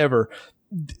gym ever.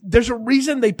 There's a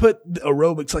reason they put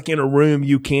aerobics like in a room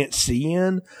you can't see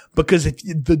in, because if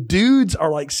the dudes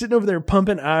are like sitting over there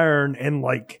pumping iron and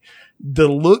like the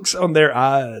looks on their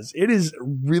eyes, it is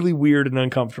really weird and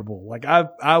uncomfortable. Like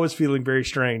I was feeling very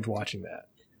strange watching that.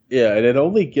 Yeah, and it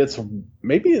only gets,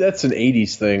 maybe that's an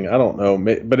 80s thing, I don't know,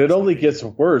 but it only gets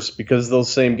worse because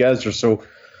those same guys are so,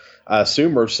 I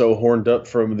assume, are so horned up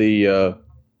from the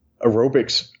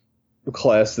aerobics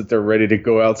class that they're ready to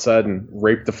go outside and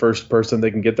rape the first person they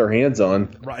can get their hands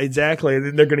on. Right, exactly. And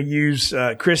then they're going to use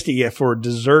Christy for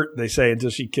dessert, they say, until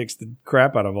she kicks the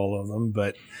crap out of all of them.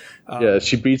 But yeah,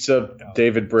 she beats up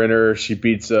David Brenner. She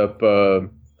beats up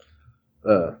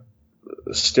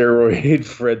steroid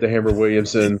Fred the Hammer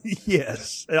Williamson.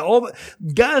 Yes. All the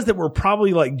guys that were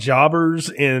probably like jobbers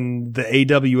in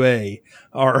the AWA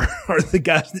are the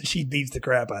guys that she beats the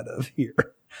crap out of here.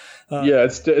 Yeah,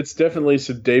 it's definitely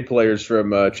some day players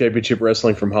from Championship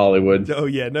Wrestling from Hollywood. Oh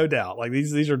yeah, no doubt. Like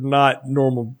these are not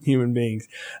normal human beings.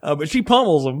 But she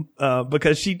pummels them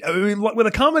because with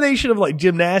a combination of like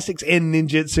gymnastics and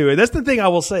ninjutsu. And that's the thing I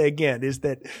will say again is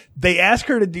that they ask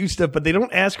her to do stuff, but they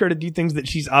don't ask her to do things that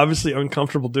she's obviously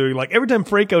uncomfortable doing. Like every time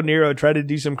Franco Nero tried to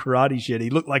do some karate shit, he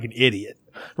looked like an idiot.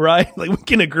 Right? Like we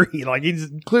can agree. Like he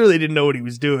clearly didn't know what he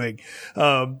was doing.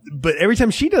 But every time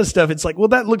she does stuff, it's like, well,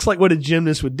 that looks like what a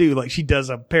gymnast would do. Like she does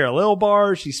a parallel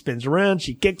bar, she spins around,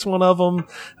 she kicks one of them.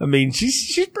 I mean,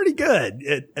 she's pretty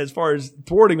good as far as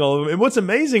thwarting all of them. And what's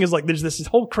amazing is like there's this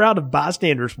whole crowd of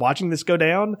bystanders watching this go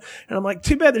down. And I'm like,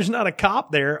 too bad there's not a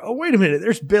cop there. Oh, wait a minute.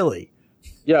 There's Billy.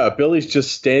 Yeah. Billy's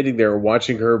just standing there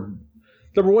watching her.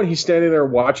 Number one, he's standing there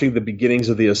watching the beginnings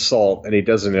of the assault and he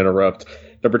doesn't interrupt.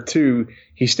 Number two,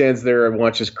 he stands there and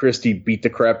watches Christy beat the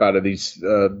crap out of these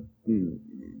roid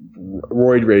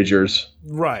ragers.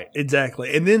 Right,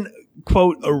 exactly. And then,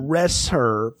 quote, arrests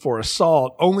her for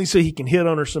assault only so he can hit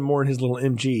on her some more in his little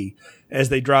MG as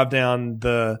they drive down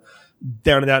and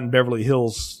out in Beverly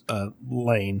Hills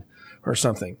lane or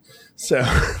something. So,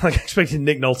 like, I expected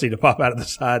Nick Nolte to pop out of the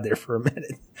side there for a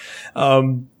minute.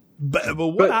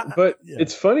 But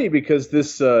it's funny because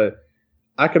this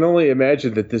I can only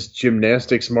imagine that this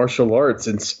gymnastics martial arts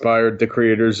inspired the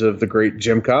creators of the great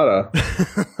Gymkata.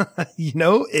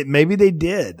 Maybe they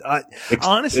did.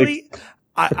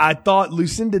 I thought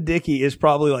Lucinda Dickey is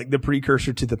probably like the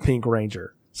precursor to the Pink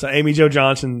Ranger. So Amy Jo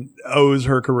Johnson owes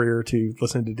her career to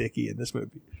Lucinda Dickey in this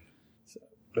movie.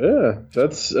 Yeah,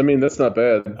 that's not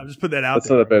bad. I'll just put that out there. That's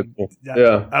not a bad point.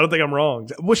 Yeah. I don't think I'm wrong.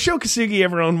 Was Sho Kosugi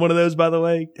ever on one of those, by the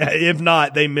way? If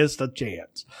not, they missed a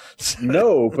chance.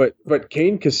 No, but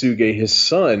Kane Kosugi, his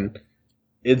son,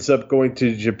 ends up going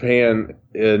to Japan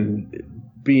and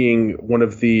being one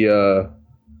of the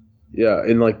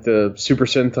in like the Super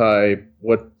Sentai,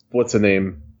 what's the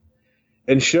name?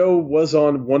 And Sho was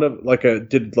on one of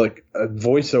did a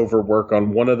voiceover work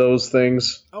on one of those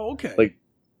things. Oh, okay.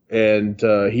 And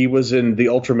he was in the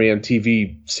Ultraman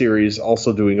TV series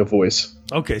also doing a voice.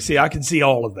 Okay, see, I can see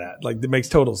all of that. Like, that makes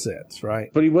total sense,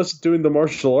 right? But he wasn't doing the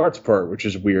martial arts part, which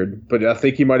is weird. But I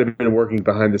think he might have been working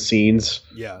behind the scenes.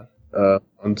 Yeah.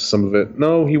 On some of it.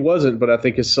 No, he wasn't, but I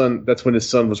think that's when his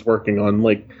son was working on,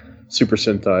 Super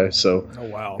Sentai. So. Oh,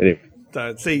 wow. Anyway.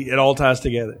 See, it all ties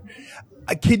together.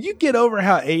 Can you get over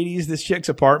how 80s this chick's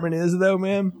apartment is, though,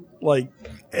 man? Like,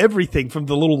 everything from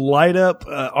the little light up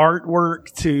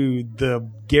artwork to the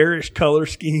garish color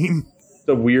scheme.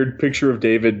 The weird picture of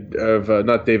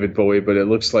not David Bowie, but it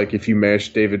looks like if you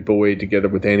mash David Bowie together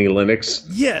with Annie Lennox.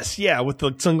 Yes, yeah, with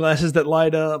the sunglasses that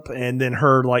light up, and then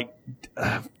her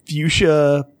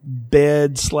fuchsia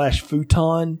bed /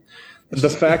 futon. The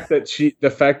fact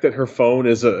that her phone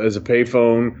is a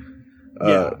payphone.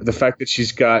 The fact that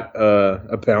she's got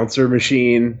a bouncer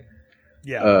machine.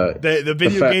 Yeah, the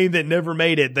video game that never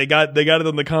made it. They got it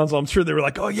on the console. I'm sure they were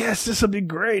like, "Oh yes, this will be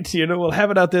great." We'll have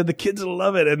it out there. The kids will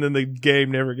love it. And then the game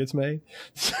never gets made.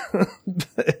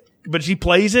 But she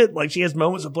plays it like she has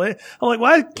moments of play. I'm like,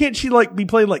 why can't she be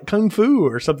playing like Kung Fu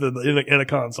or something in a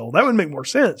console? That would make more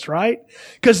sense, right?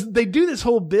 Because they do this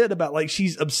whole bit about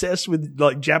she's obsessed with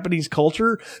Japanese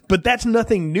culture, but that's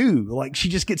nothing new. She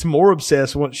just gets more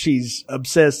obsessed once she's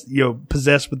obsessed,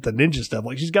 possessed with the ninja stuff.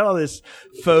 She's got all this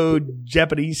faux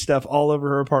Japanese stuff all over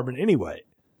her apartment anyway.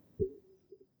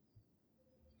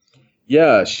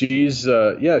 Yeah, she's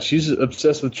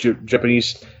obsessed with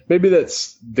Japanese. Maybe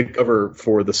that's the cover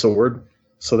for the sword,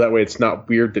 so that way it's not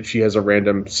weird that she has a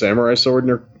random samurai sword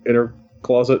in her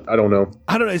closet. I don't know.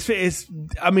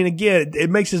 Again,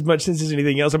 it makes as much sense as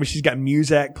anything else. She's got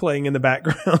Muzak playing in the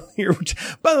background here, which,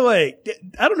 by the way,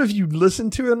 I don't know if you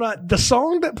listen to it or not. The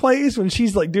song that plays when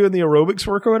she's doing the aerobics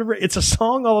work or whatever, it's a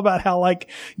song all about how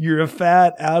you're a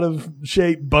fat, out of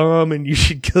shape bum and you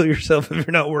should kill yourself if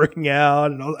you're not working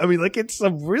out. And all, it's a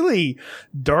really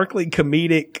darkly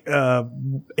comedic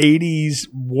 80s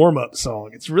warm up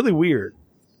song. It's really weird.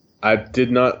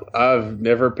 I've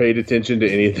never paid attention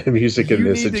to any of the music in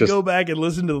this. You need to go back and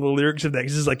listen to the lyrics of that.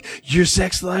 Cause it's your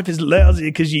sex life is lousy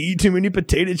because you eat too many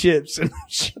potato chips and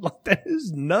shit like that.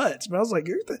 Is nuts. But I was like,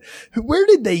 where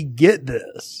did they get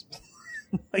this?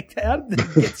 How did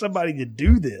they get somebody to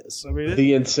do this?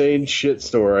 The insane shit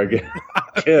store, I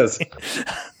guess.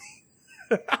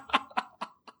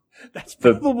 That's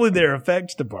probably their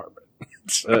effects department.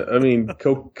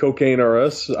 Cocaine or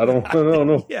us? I don't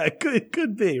know. Yeah, it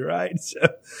could be, right?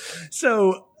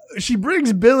 So she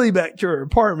brings Billy back to her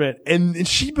apartment and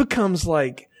she becomes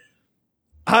I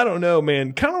don't know,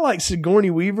 man, kind of like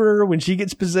Sigourney Weaver when she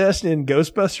gets possessed in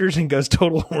Ghostbusters and goes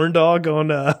total horn dog on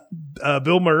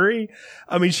Bill Murray.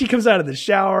 I mean, she comes out of the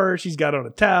shower. She's got on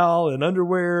a towel and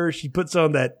underwear. She puts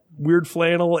on that weird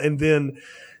flannel, and then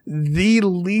the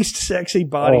least sexy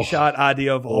body shot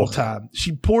idea of all time.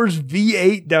 She pours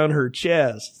V8 down her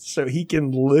chest so he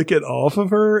can lick it off of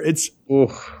her. It's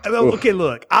okay.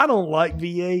 Look, I don't like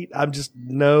V8. I'm just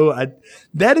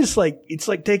that is like, it's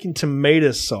like taking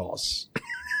tomato sauce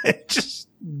and just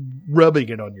rubbing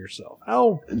it on yourself.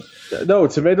 Oh no,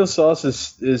 tomato sauce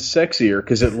is sexier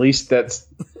because at least that's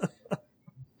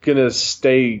gonna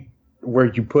stay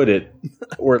where you put it,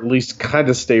 or at least kind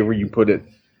of stay where you put it.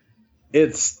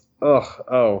 It's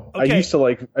okay. I used to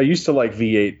like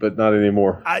V8, but not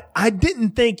anymore. I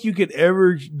didn't think you could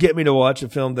ever get me to watch a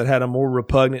film that had a more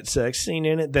repugnant sex scene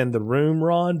in it than The Room,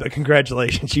 Ron. But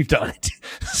congratulations, you've done it.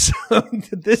 So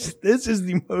this is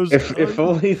the most. If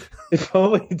only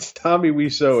Tommy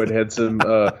Wiseau had some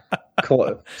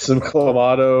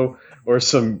Clamato or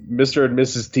some Mr. and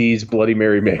Mrs. T's Bloody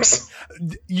Mary mix.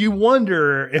 You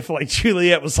wonder if like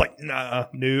Juliet was like, nah,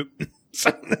 nope.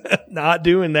 Not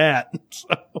doing that.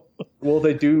 So. Well,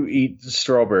 they do eat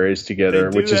strawberries together,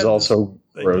 which is also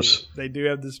gross. They do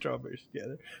have the strawberries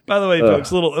together. By the way,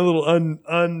 folks, a little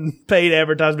unpaid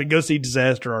advertisement. Go see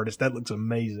Disaster Artist. That looks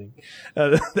amazing.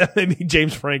 That may be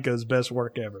James Franco's best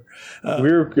work ever.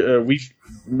 We've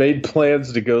made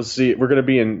plans to go see it. We're going to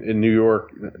be in New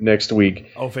York next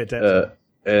week. Oh, fantastic!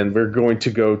 And we're going to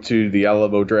go to the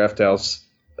Alamo Drafthouse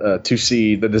to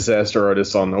see the Disaster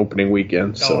Artist on opening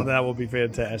weekend. So. Oh, that will be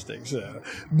fantastic. So,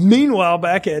 meanwhile,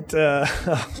 back at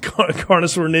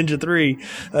Carnosaur Ninja 3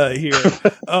 here,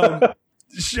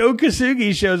 Sho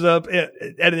Kosugi shows up at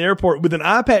an airport with an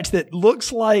eye patch that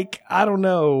looks like, I don't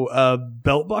know, a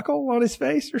belt buckle on his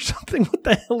face or something. What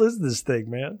the hell is this thing,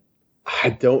 man? I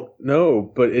don't know,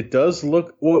 but it does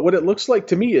look. What it looks like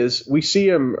to me is we see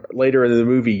him later in the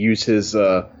movie use his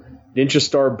Ninja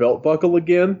Star belt buckle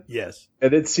again. Yes.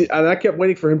 And I kept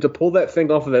waiting for him to pull that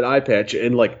thing off of that eye patch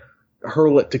and like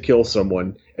hurl it to kill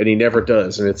someone, and he never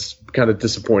does, and it's kind of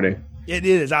disappointing. It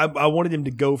is. I wanted him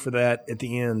to go for that at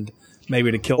the end,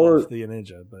 maybe to kill off the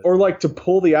ninja. But. Or like to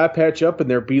pull the eye patch up and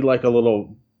there be like a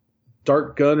little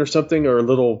dart gun or something, or a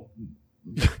little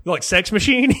like sex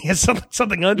machine. He has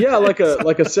something under. Yeah, like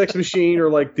a sex machine, or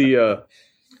like the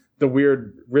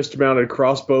weird wrist mounted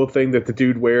crossbow thing that the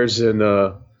dude wears in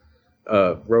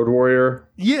Road Warrior.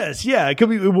 Yes, yeah, it could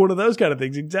be one of those kind of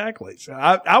things, exactly. So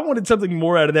I wanted something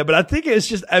more out of that, but I think it's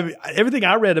just everything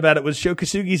I read about it was Sho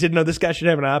Kosugi said, no, this guy should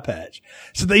have an eye patch.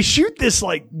 So they shoot this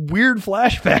like weird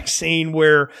flashback scene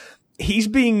where he's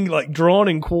being like drawn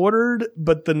and quartered,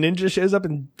 but the ninja shows up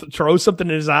and throws something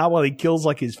in his eye while he kills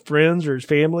like his friends or his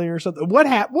family or something. What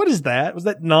is that? Was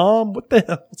that Nam? What the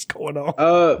hell is going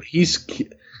on?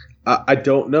 I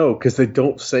don't know, because they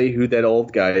don't say who that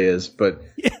old guy is, but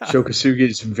Sho Kosugi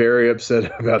is very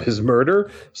upset about his murder.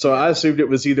 So I assumed it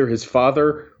was either his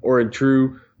father or, in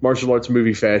true martial arts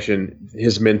movie fashion,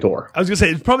 his mentor. I was going to say,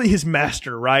 it's probably his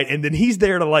master, right? And then he's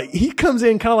there to he comes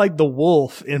in kind of like the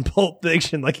wolf in Pulp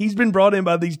Fiction. Like he's been brought in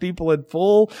by these people in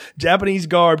full Japanese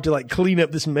garb to clean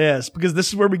up this mess, because this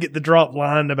is where we get the drop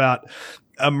line about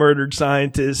a murdered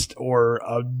scientist or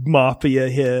a mafia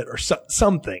hit or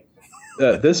something.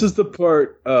 This is the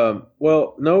part.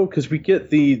 Well, no, because we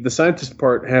get the scientist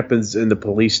part happens in the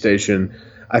police station.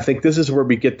 I think this is where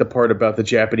we get the part about the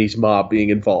Japanese mob being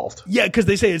involved. Yeah, because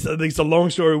they say it's a long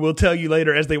story. We'll tell you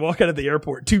later, as they walk out of the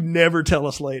airport, to never tell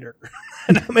us later.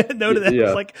 And I made a note of that. Yeah. I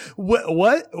was like,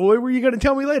 what were you going to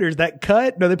tell me later? Is that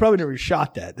cut? No, they probably never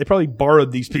shot that. They probably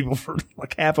borrowed these people for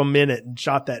like half a minute and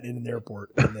shot that in an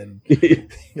airport, and then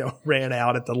ran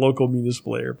out at the local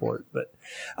municipal airport. But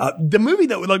the movie,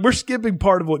 though, we're skipping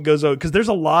part of what goes on, because there's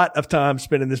a lot of time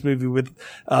spent in this movie with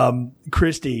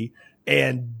Christy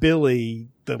and Billy,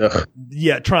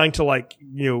 trying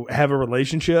to have a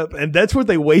relationship, and that's what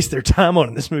they waste their time on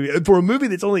in this movie. For a movie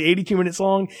that's only 82 minutes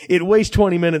long, it wastes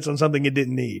 20 minutes on something it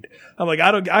didn't need. I'm like,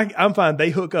 I'm fine.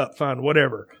 They hook up, fine,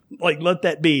 whatever. Let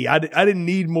that be. I didn't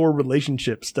need more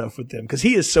relationship stuff with them, because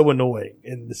he is so annoying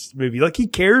in this movie. He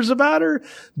cares about her,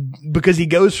 because he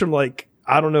goes from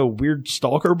I don't know, weird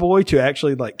stalker boy to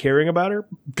actually caring about her,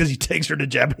 because he takes her to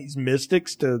Japanese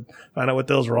mystics to find out what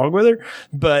the hell's wrong with her.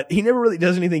 But he never really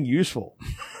does anything useful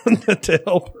to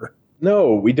help her.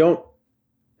 No, we don't.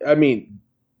 I mean,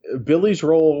 Billy's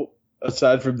role,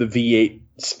 aside from the V8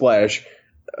 splash,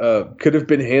 could have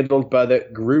been handled by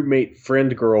that roommate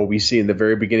friend girl we see in the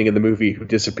very beginning of the movie who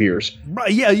disappears.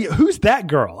 Right, yeah. Who's that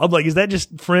girl? I'm like, is that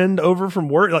just friend over from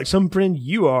work? Like some friend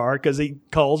you are, because he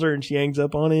calls her and she hangs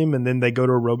up on him, and then they go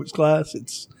to aerobics class.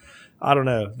 I don't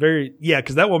know.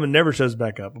 Because that woman never shows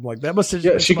back up. I'm like, that must have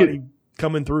just been somebody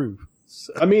coming through.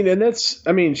 So. I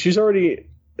mean, she's already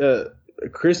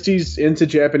Christie's into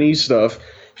Japanese stuff.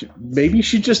 Maybe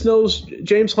she just knows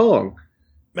James Hong.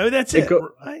 Maybe that's it.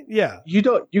 Right? Yeah. You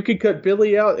can cut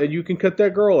Billy out and you can cut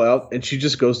that girl out, and she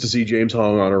just goes to see James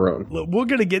Hong on her own. Look, we're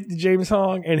going to get to James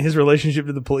Hong and his relationship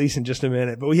to the police in just a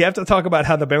minute, but we have to talk about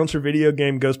how the bouncer video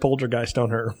game goes poltergeist on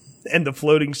her and the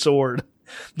floating sword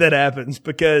that happens,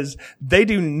 because they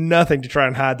do nothing to try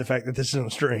and hide the fact that this is on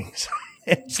strings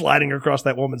and sliding across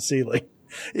that woman's ceiling.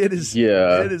 It is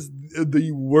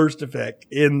the worst effect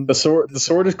in the sword. The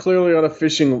sword is clearly on a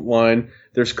fishing line.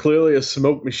 There's clearly a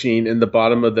smoke machine in the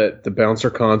bottom of the bouncer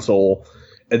console,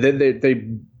 and then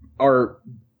they are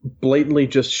blatantly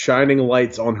just shining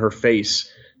lights on her face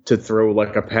to throw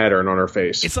like a pattern on her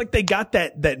face. It's like they got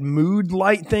that mood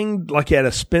light thing like at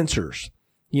a Spencer's.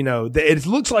 You know, it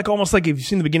looks like almost like if you've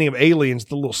seen the beginning of Aliens,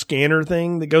 the little scanner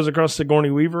thing that goes across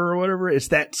Sigourney Weaver or whatever. It's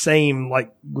that same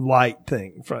like light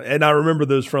thing. And I remember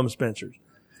those from Spencer's.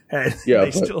 And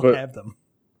they still have them.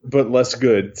 But less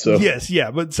good. So yes, yeah,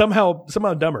 but somehow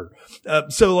dumber.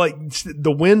 So like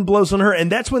the wind blows on her, and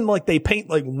that's when like they paint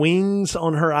like wings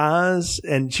on her eyes,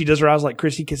 and she does her eyes like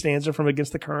Christy Costanza from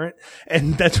Against the Current,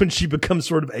 and that's when she becomes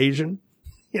sort of Asian.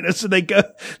 You know, so they go,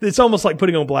 it's almost like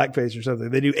putting on blackface or something.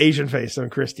 They do Asian face on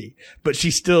Christy, but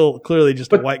she's still clearly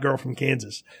just a white girl from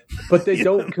Kansas. But they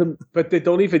but they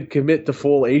don't even commit to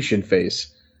full Asian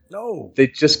face. No. They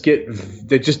just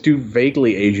do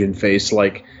vaguely Asian face,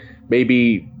 like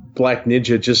maybe Black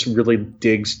Ninja just really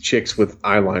digs chicks with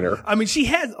eyeliner. I mean, she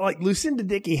has, like, Lucinda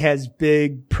Dickey has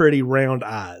big, pretty, round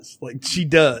eyes. Like, she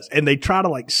does. And they try to,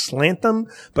 like, slant them,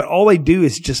 but all they do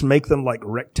is just make them, like,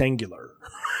 rectangular.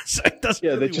 So it doesn't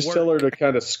really they just work. tell her to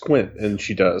kind of squint, and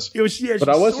she does. She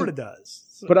sort of does.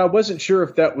 So. But I wasn't sure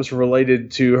if that was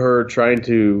related to her trying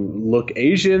to look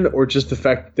Asian or just the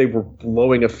fact that they were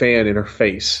blowing a fan in her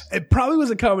face. It probably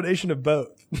was a combination of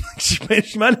both. She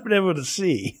might have been able to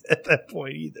see at that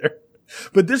point either.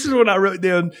 But this is what I wrote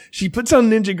down. She puts on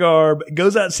ninja garb,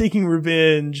 goes out seeking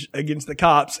revenge against the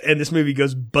cops, and this movie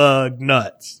goes bug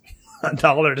nuts.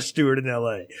 $1 to Stewart in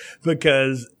L.A.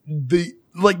 Because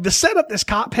the setup this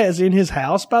cop has in his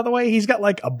house, by the way, he's got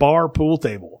like a bar pool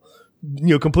table, you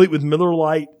know, complete with Miller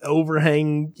Lite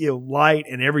overhang, you know, light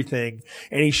and everything.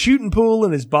 And he's shooting pool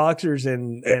in his boxers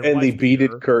and the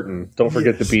beaded curtain. Don't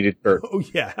forget the beaded curtain. Oh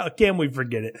yeah. How can we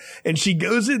forget it? And she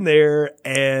goes in there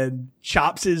and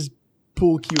chops his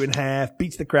pool cue in half,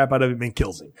 beats the crap out of him and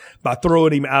kills him by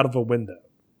throwing him out of a window.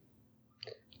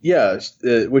 Yeah.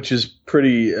 Which is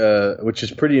pretty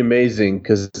amazing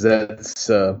because that's,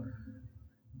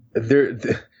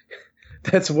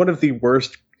 that's one of the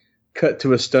worst cut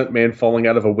to a stuntman falling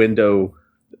out of a window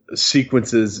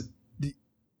sequences.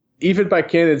 Even by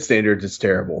canon standards, it's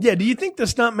terrible. Yeah, do you think the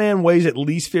stuntman weighs at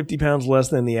least 50 pounds less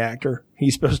than the actor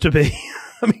he's supposed to be?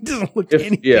 I mean, he doesn't look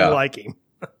anything like him.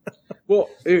 Well,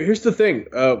 here's the thing.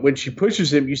 When she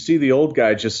pushes him, you see the old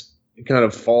guy just kind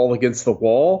of fall against the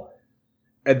wall.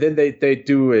 And then they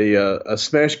do a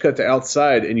smash cut to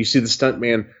outside, and you see the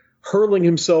stuntman hurling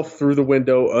himself through the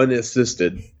window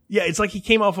unassisted. Yeah, it's like he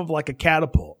came off of like a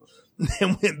catapult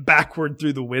and went backward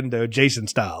through the window, Jason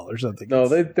style or something. No,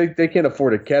 they can't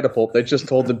afford a catapult. They just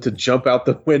told him to jump out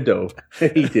the window.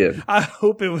 He did. I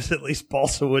hope it was at least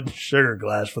balsa wood and sugar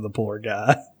glass for the poor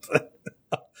guy.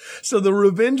 So the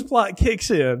revenge plot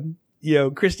kicks in. You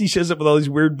know, Christy shows up with all these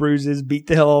weird bruises, beat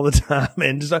the hell all the time,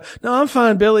 and just like, no, I'm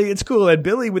fine, Billy. It's cool. And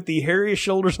Billy with the hairiest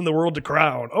shoulders in the world to cry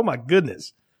on. Oh my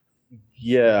goodness.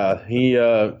 Yeah, he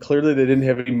clearly they didn't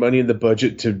have any money in the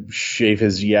budget to shave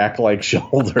his yak-like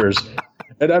shoulders.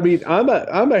 And I mean, I'm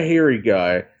a hairy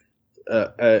guy,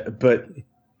 but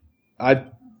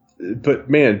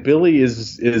man, Billy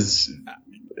is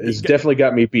definitely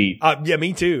got me beat. Yeah,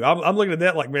 me too. I'm looking at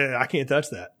that like, man, I can't touch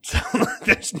that.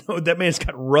 That man's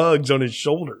got rugs on his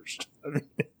shoulders. I mean,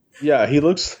 yeah, he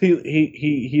looks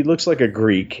like a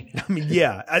Greek. I mean,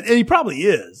 yeah, and he probably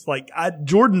is. Like,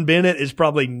 Jordan Bennett is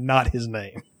probably not his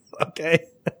name. Okay,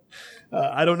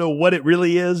 I don't know what it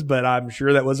really is, but I'm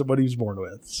sure that wasn't what he was born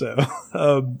with. So,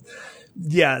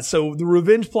 yeah. So the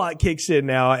revenge plot kicks in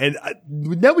now, and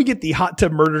now we get the hot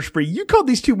tub murder spree. You called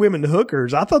these two women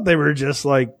hookers. I thought they were just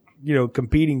like, you know,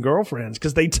 competing girlfriends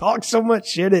because they talk so much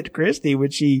shit at Christy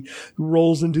when she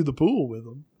rolls into the pool with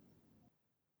them.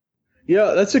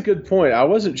 Yeah, that's a good point. I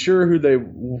wasn't sure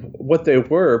what they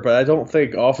were, but I don't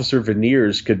think Officer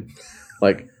Veneers could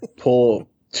like pull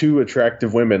two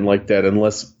attractive women like that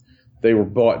unless they were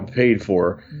bought and paid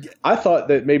for. I thought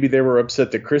that maybe they were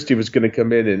upset that Christy was going to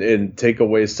come in and take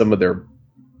away some of their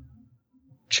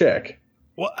check.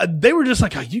 Well, they were just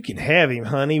like, oh, you can have him,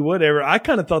 honey, whatever. I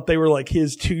kind of thought they were like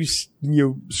his two,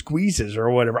 squeezes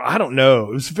or whatever. I don't know.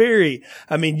 It was very,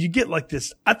 I mean, you get like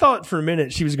this. I thought for a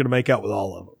minute she was going to make out with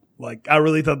all of them. Like, I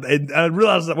really thought, I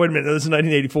realized that, wait a minute, this is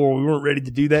 1984. We weren't ready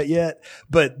to do that yet,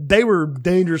 but they were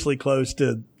dangerously close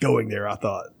to going there, I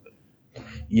thought.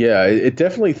 Yeah, it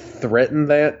definitely threatened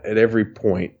that at every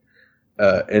point.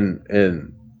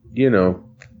 And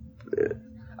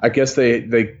I guess they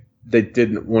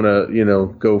didn't want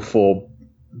to, go full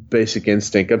Basic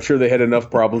Instinct. I'm sure they had enough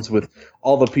problems with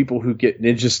all the people who get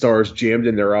ninja stars jammed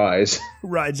in their eyes.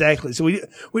 Right, exactly. So we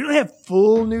don't have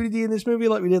full nudity in this movie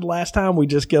like we did last time. We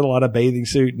just get a lot of bathing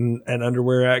suit and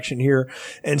underwear action here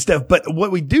and stuff. But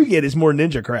what we do get is more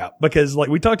ninja crap, because like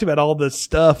we talked about all the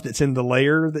stuff that's in the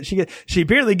layer that she gets. She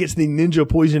apparently gets the ninja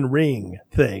poison ring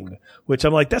thing, which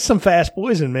I'm like, that's some fast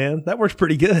poison, man. That works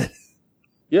pretty good.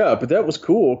 Yeah, but that was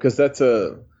cool because that's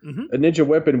a ninja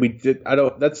weapon.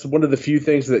 That's one of the few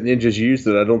things that ninjas use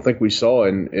that I don't think we saw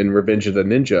in Revenge of the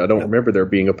Ninja. I don't remember there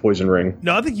being a poison ring.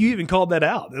 No, I think you even called that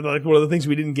out. Like one of the things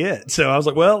we didn't get. So I was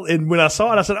like, well, and when I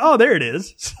saw it, I said, oh, there it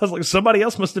is. So I was like, somebody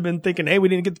else must have been thinking, hey, we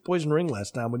didn't get the poison ring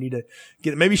last time. We need to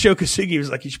get it. Maybe Sho Kosugi was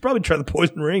like, you should probably try the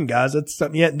poison ring, guys. That's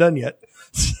something you hadn't done yet.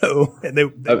 So, and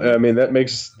I mean, that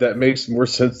makes more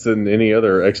sense than any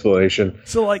other explanation.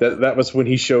 So, like, that was when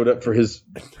he showed up for his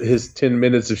 10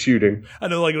 minutes of shooting. I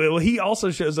know, like, well, he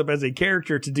also shows up as a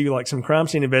character to do like some crime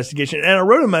scene investigation. And I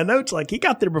wrote in my notes, like, he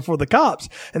got there before the cops,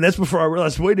 and that's before I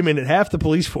realized, wait a minute, half the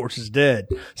police force is dead,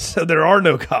 so there are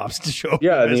no cops to show up.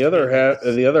 Yeah, and the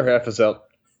other half is out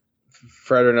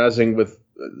fraternizing with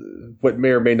what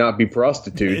may or may not be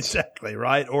prostitutes. Exactly,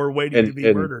 right, or waiting to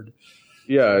be murdered.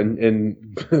 Yeah,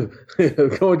 and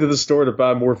going to the store to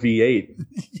buy more V8.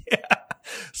 Yeah.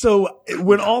 So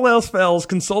when all else fails,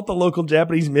 consult the local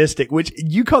Japanese mystic, which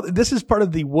you call, this is part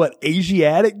of the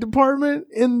Asiatic department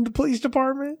in the police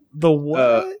department? The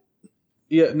what?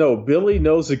 Yeah, no, Billy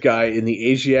knows a guy in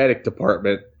the Asiatic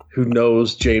department who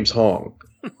knows James Hong.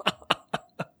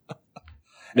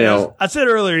 Now, I said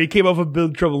earlier he came off of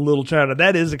Big Trouble in Little China.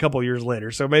 That is a couple years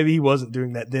later, so maybe he wasn't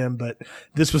doing that then, but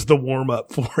this was the warm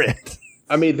up for it.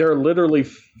 I mean, there are literally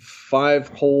 5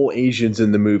 whole Asians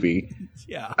in the movie.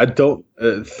 Yeah. I don't.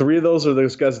 3 of those are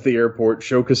those guys at the airport,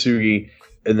 Sho Kosugi,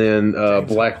 and then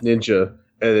Black Ninja,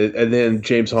 and then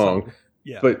James Hong.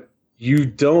 Yeah. But you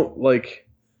don't like.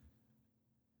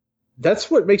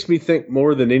 That's what makes me think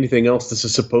more than anything else this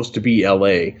is supposed to be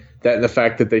L.A. That and the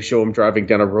fact that they show him driving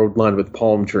down a road line with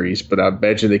palm trees, but I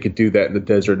imagine they could do that in the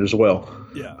desert as well.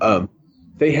 Yeah.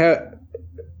 They have.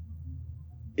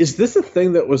 Is this a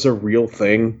thing that was a real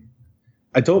thing?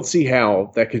 I don't see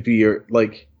how that could be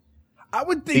like. I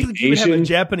would think that you would have a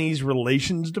Japanese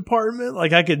relations department.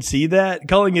 Like, I could see that.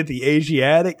 Calling it the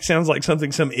Asiatic sounds like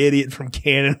something some idiot from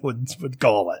Canon would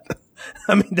call it.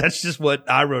 I mean, that's just what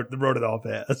I wrote it off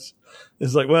as.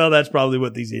 It's like, well, that's probably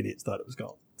what these idiots thought it was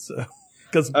called. So,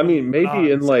 because I mean, maybe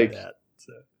in like that,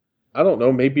 so. I don't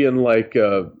know, maybe in like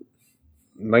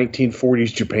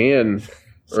 1940s Japan.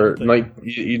 Something. Or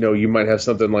you might have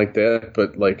something like that,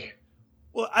 but like.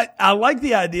 Well, I like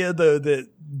the idea though that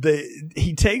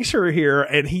he takes her here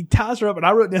and he ties her up, and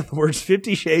I wrote down the words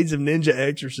 50 Shades of Ninja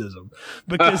Exorcism,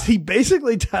 because he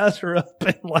basically ties her up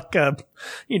in like a,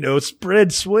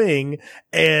 spread swing,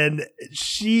 and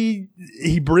he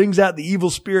brings out the evil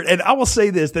spirit. And I will say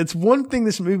this, that's one thing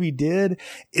this movie did,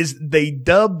 is they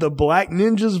dubbed the Black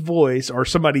Ninja's voice, or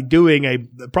somebody doing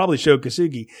probably Sho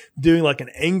Kosugi, doing like an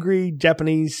angry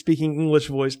Japanese speaking English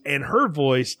voice and her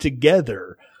voice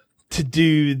together to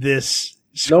do this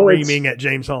screaming at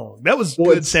James Hong. That was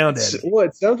good sound editing. Well,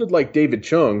 it sounded like David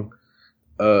Chung,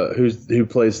 who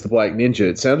plays the Black Ninja.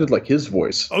 It sounded like his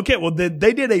voice. Okay, well, they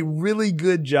did a really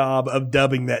good job of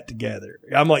dubbing that together.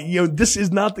 I'm like, this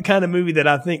is not the kind of movie that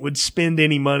I think would spend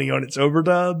any money on its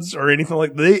overdubs or anything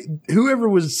like that. Whoever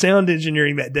was sound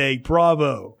engineering that day,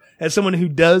 bravo. As someone who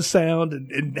does sound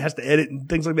and has to edit and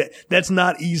things like that, that's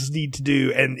not easy to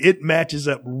do. And it matches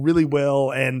up really well,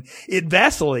 and it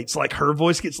vacillates. Like, her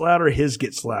voice gets louder, his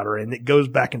gets louder, and it goes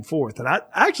back and forth. And I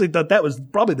actually thought that was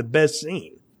probably the best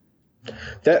scene.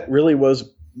 That really was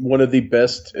one of the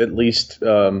best, at least,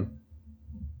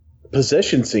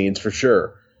 possession scenes for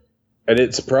sure. And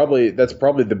that's probably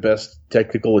the best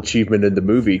technical achievement in the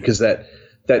movie, because that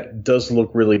does look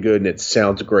really good and it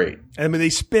sounds great. I mean, they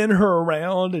spin her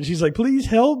around and she's like, please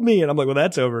help me. And I'm like, well,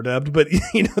 that's overdubbed. But,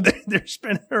 they're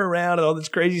spinning her around and all this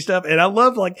crazy stuff. And I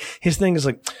love, like, his thing is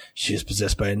like, she is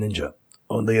possessed by a ninja.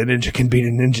 Only a ninja can beat a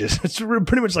ninja. It's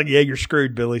pretty much like, yeah, you're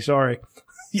screwed, Billy. Sorry.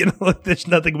 There's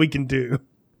nothing we can do.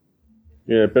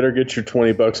 Yeah, better get your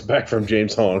 $20 back from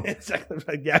James Hong.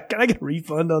 Exactly. Yeah, can I get a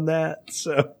refund on that?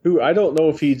 So, who I don't know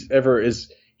if he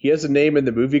has a name in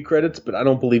the movie credits, but I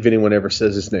don't believe anyone ever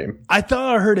says his name. I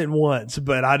thought I heard it once,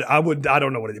 but I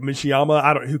don't know what it is.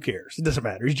 Michiyama, who cares? It doesn't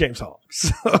matter. He's James Hong.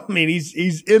 So, I mean,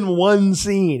 he's in one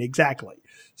scene. Exactly.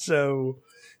 So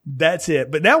that's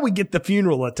it. But now we get the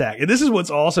funeral attack. And this is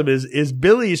what's awesome is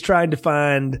Billy is trying to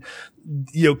find,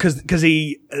 cause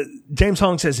James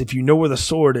Hong says, if you know where the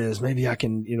sword is, maybe I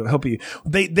can, help you.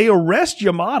 They arrest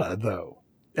Yamada though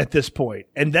at this point.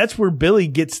 And that's where Billy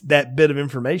gets that bit of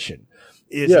information.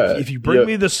 If you bring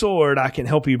me the sword, I can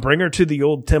help you bring her to the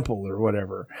old temple or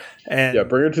whatever. And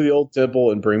bring her to the old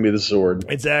temple and bring me the sword.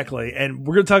 Exactly. And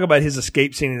we're going to talk about his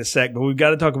escape scene in a sec, but we've got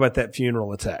to talk about that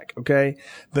funeral attack, okay?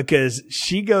 Because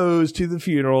she goes to the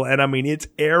funeral and I mean, it's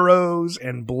arrows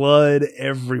and blood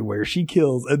everywhere. She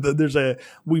kills,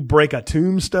 we break a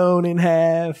tombstone in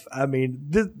half. I mean,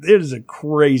 it is a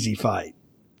crazy fight.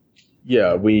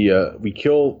 Yeah, we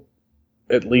kill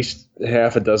at least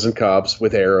half a dozen cops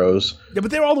with arrows. Yeah,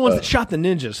 but they were all the ones that shot the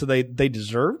ninja, so they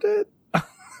deserved it.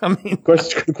 I mean,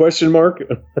 question mark.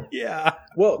 Yeah.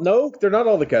 Well, no, they're not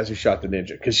all the guys who shot the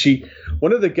ninja because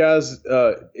one of the guys,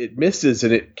 it misses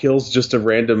and it kills just a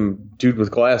random dude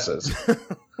with glasses,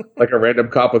 like a random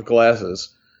cop with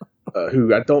glasses,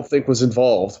 who I don't think was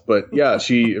involved. But yeah,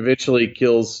 she eventually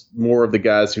kills more of the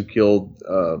guys who killed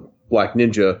Black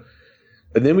Ninja.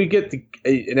 And then we get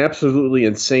an absolutely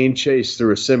insane chase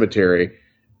through a cemetery.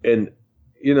 And,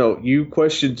 you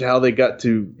questioned how they got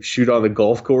to shoot on the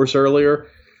golf course earlier.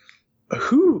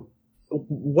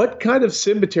 What kind of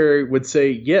cemetery would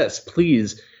say, yes,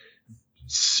 please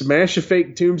smash a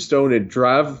fake tombstone and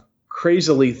drive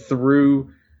crazily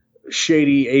through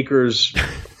Shady Acres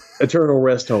Eternal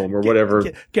Rest Home or whatever?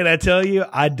 Can I tell you,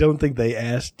 I don't think they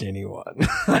asked anyone.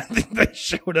 I think they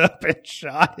showed up and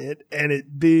shot it, and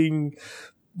it being,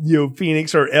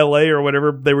 Phoenix or LA or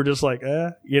whatever, they were just like,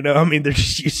 I mean, they're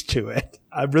just used to it.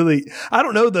 I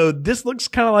don't know though. This looks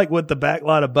kind of like what the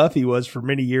backlot of Buffy was for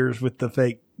many years with the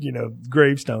fake,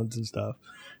 gravestones and stuff.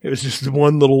 It was just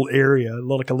one little area,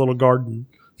 like a little garden.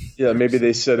 Yeah, maybe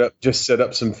they set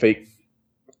up some fake.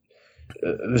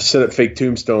 Set up fake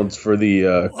tombstones for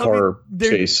the car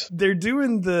chase. They're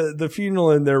doing the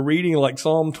funeral and they're reading like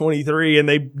Psalm 23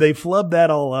 and they flub that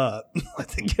all up.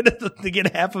 They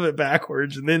get half of it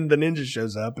backwards and then the ninja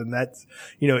shows up and that's,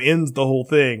 ends the whole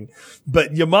thing.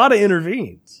 But Yamada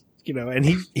intervenes, and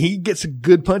he gets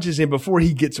good punches in before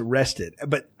he gets arrested.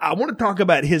 But I want to talk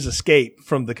about his escape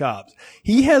from the cops.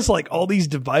 He has like all these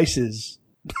devices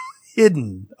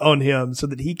hidden on him so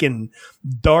that he can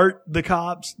dart the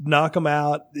cops, knock them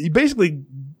out. He basically,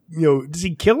 does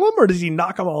he kill them or does he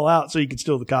knock them all out so he can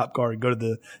steal the cop car and go to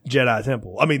the Jedi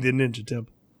temple? I mean, the ninja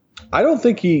temple. I don't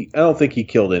think he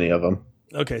killed any of them.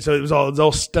 Okay. So it was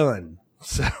all stun.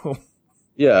 So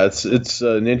yeah, it's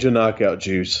ninja knockout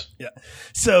juice. Yeah.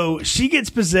 So she gets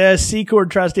possessed.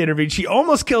 Secord tries to intervene. She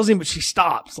almost kills him, but she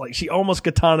stops. Like she almost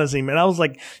katanas him. And I was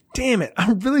like, damn it.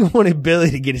 I really wanted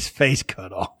Billy to get his face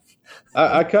cut off.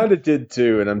 I kind of did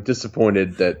too, and I'm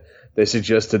disappointed that they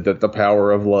suggested that the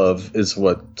power of love is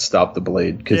what stopped the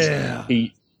blade because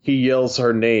he yells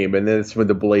her name, and then it's when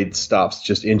the blade stops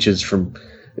just inches from,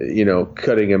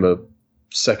 cutting him a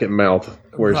second mouth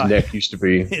where his neck used to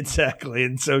be. Exactly,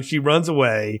 and so she runs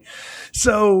away.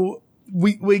 So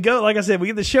we go, like I said, we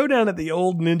get the showdown at the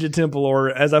old ninja temple, or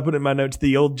as I put in my notes,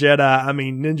 the old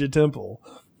ninja temple.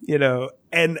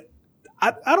 And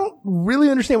I don't really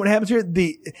understand what happens here.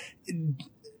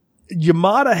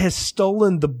 Yamada has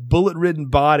stolen the bullet-ridden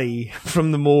body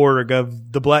from the morgue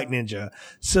of the Black Ninja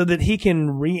so that he can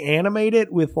reanimate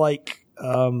it with like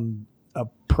a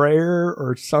prayer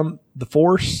or the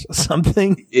Force,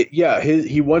 something.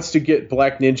 He wants to get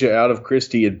Black Ninja out of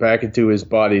Christie and back into his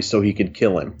body so he can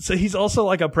kill him. So he's also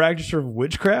like a practitioner of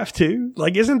witchcraft too?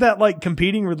 Like, isn't that like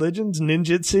competing religions,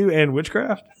 ninjutsu and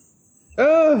witchcraft?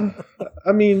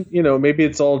 I mean, maybe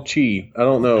it's all chi. I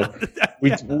don't know.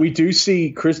 We do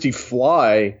see Christy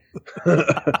fly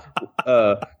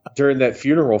during that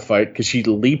funeral fight because she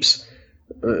leaps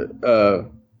to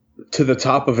the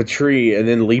top of a tree and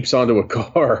then leaps onto a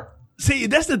car. See,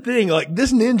 that's the thing. Like,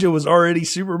 this ninja was already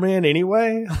Superman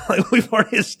anyway. Like, we've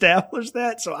already established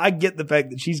that. So I get the fact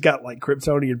that she's got like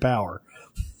Kryptonian power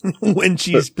when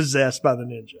she's possessed by the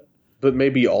ninja. But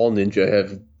maybe all ninja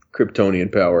have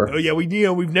Kryptonian power. Oh yeah,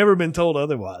 we've never been told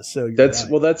otherwise. So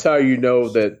that's how you know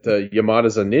that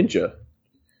Yamada's a ninja.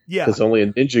 Yeah, because only a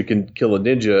ninja can kill a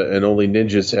ninja, and only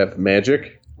ninjas have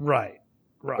magic. Right.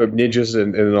 Ninjas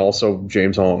and also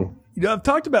James Hong. I've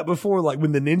talked about before, like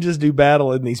when the ninjas do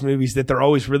battle in these movies, that they're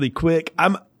always really quick.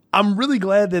 I'm really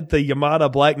glad that the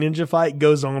Yamada Black Ninja fight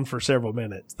goes on for several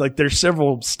minutes. Like there's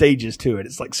several stages to it.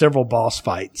 It's like several boss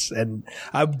fights. And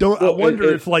I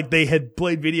wonder if like they had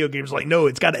played video games like, no,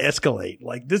 it's got to escalate.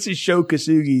 Like this is Sho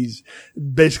Kosugi's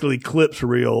basically clips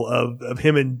reel of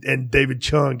him and David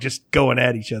Chung just going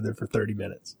at each other for 30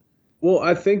 minutes. Well,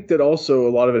 I think that also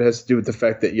a lot of it has to do with the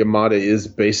fact that Yamada is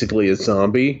basically a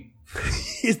zombie.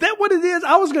 Is that what it is?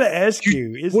 I was going to ask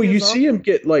you. You see him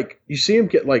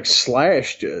get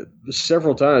slashed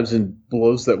several times in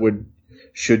blows that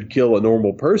should kill a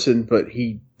normal person, but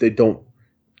they don't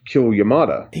kill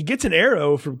Yamada. He gets an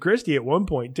arrow from Christie at one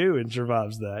point too and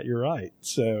survives that. You're right.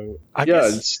 So I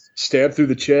guess stabbed through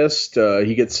the chest.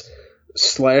 He gets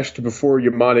slashed before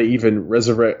Yamada even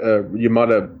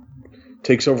Yamada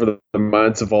takes over the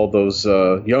minds of all those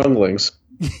younglings.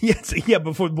 Yes, yeah.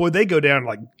 Before they go down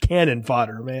like cannon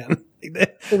fodder, man.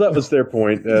 Well, that was their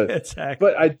point.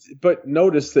 Exactly. But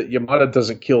notice that Yamada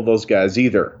doesn't kill those guys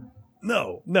either.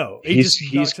 No.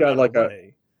 He's got like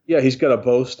he's got a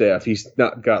bow staff. He's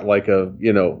not got like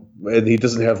and he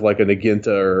doesn't have like a Naginta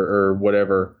or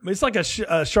whatever. It's like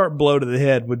a sharp blow to the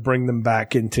head would bring them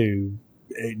back into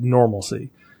normalcy.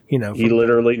 He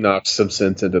literally knocks some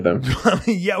sense into them.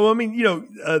 Yeah, well, I mean,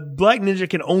 Black Ninja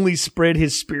can only spread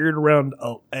his spirit around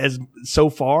as so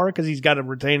far because he's got to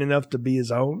retain enough to be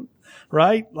his own,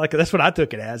 right? Like that's what I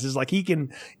took it as. Is like he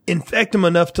can infect them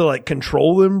enough to like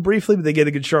control them briefly, but they get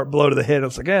a good sharp blow to the head.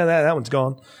 It's like, that one's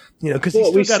gone, because he's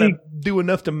still got to do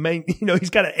enough to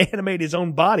he's got to animate his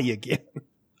own body again.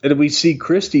 And we see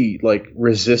Christie like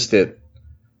resist it,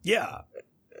 yeah,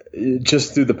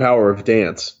 just through the power of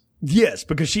dance. Yes,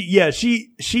 because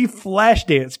she flash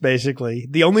danced basically.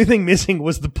 The only thing missing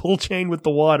was the pull chain with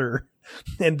the water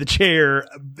and the chair,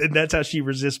 and that's how she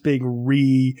resists being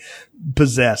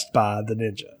repossessed by the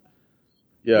ninja.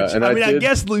 Yeah, which, I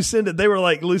guess Lucinda, they were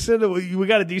like, Lucinda, we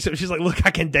got to do something. She's like, look, I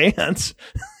can dance,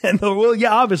 and they're, well,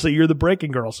 yeah, obviously you're the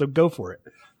breaking girl, so go for it.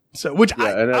 So,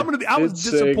 I was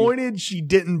disappointed she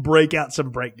didn't break out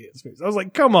some breakdance moves. I was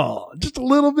like, come on, just a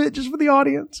little bit, just for the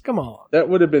audience. Come on. That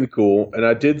would have been cool. And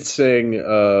I did sing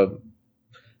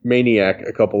Maniac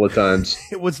a couple of times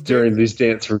during these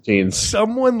dance routines.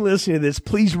 Someone listening to this,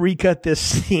 please recut this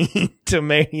scene to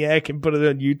Maniac and put it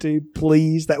on YouTube,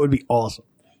 please. That would be awesome.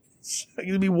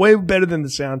 It would be way better than the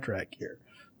soundtrack here,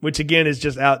 which again is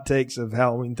just outtakes of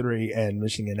Halloween 3 and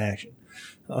Missing in Action.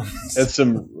 And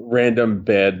some random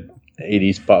bad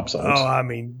 80s pop songs. Oh, I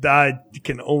mean, I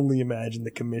can only imagine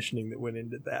the commissioning that went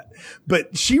into that.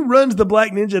 But she runs the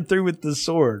Black Ninja through with the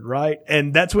sword, right?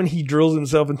 And that's when he drills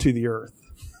himself into the earth.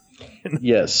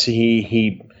 Yes,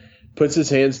 he puts his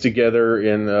hands together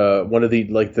in one of the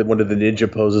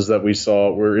ninja poses that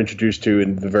we're introduced to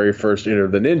in the very first Enter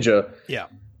the Ninja. Yeah.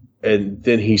 And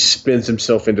then he spins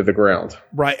himself into the ground.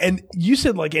 Right. And you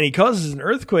said, and he causes an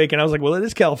earthquake. And I was like, well, it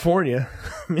is California.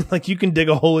 I mean, you can dig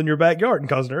a hole in your backyard and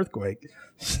cause an earthquake.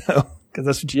 So, because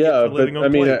that's what you get for living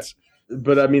on plates.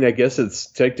 I guess it's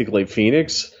technically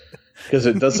Phoenix because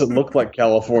it doesn't look like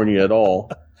California at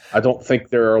all. I don't think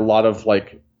there are a lot of,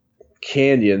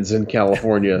 canyons in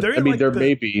California. There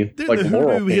may be like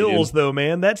Laurel Hills, though,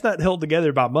 man. That's not held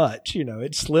together by much.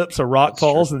 It slips, a rock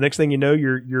falls, and the next thing you know,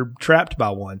 you're trapped by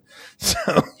one. So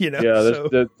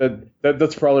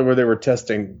that's probably where they were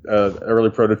testing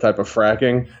early prototype of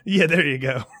fracking. Yeah, there you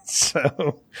go.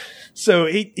 So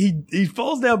he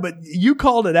falls down, but you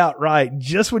called it out right.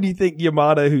 Just when you think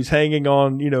Yamada, who's hanging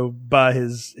on, by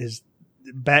his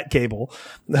bat cable,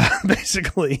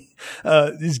 basically,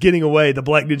 is getting away, the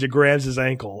Black Ninja grabs his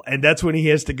ankle, and that's when he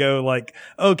has to go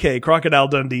okay, Crocodile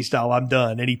Dundee style, I'm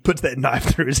done. And he puts that knife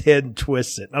through his head and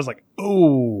twists it. And I was like,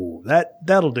 oh,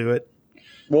 that'll do it.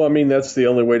 Well, I mean, that's the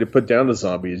only way to put down a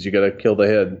zombie is you got to kill the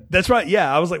head. That's right.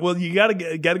 Yeah. I was like, well, you got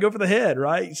to go for the head,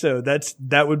 right? So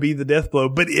that would be the death blow.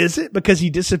 But is it? Because he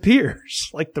disappears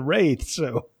like the Wraith.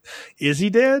 So is he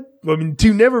dead? I mean,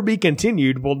 to never be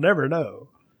continued, we'll never know.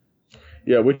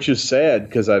 Yeah, which is sad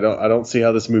because I don't see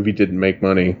how this movie didn't make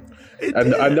money.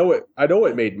 I know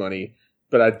it made money,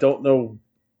 but I don't know.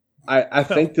 I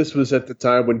think this was at the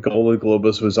time when Golden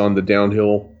Globus was on the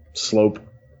downhill slope.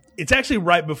 It's actually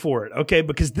right before it, okay?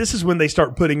 Because this is when they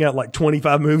start putting out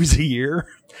 25 movies a year,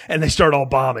 and they start all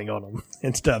bombing on them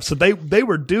and stuff. So they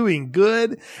were doing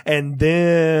good, and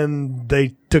then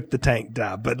they took the tank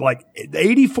dive. But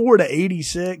 84 to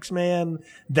 86, man,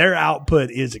 their output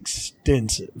is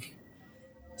extensive.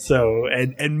 So,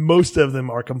 and most of them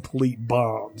are complete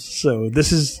bombs. So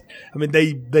this is,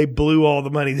 they blew all the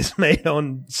money this made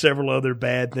on several other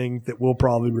bad things that we'll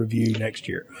probably review next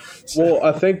year. So. Well,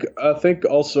 I think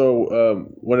also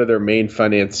one of their main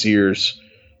financiers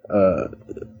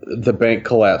the bank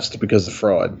collapsed because of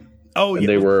fraud. Oh, and yeah.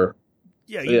 they were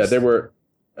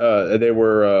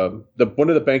one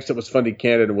of the banks that was funding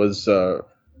Canada was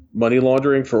money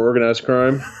laundering for organized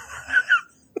crime.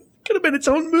 Could have been its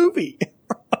own movie.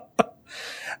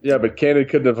 Yeah, but Canada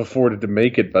couldn't have afforded to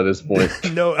make it by this point.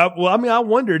 No, I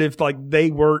wondered if like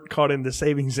they weren't caught in the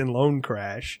savings and loan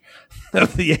crash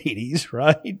of the 80s,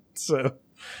 right? So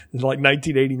it's like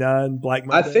 1989 Black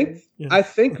Monday. I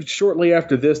think shortly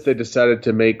after this they decided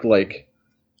to make like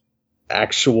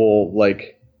actual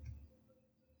like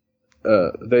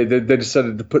they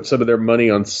decided to put some of their money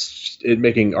on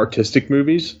making artistic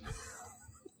movies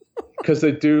because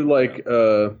they do like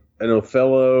an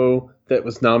Othello that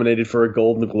was nominated for a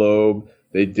Golden Globe.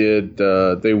 They did.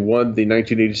 They won the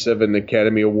 1987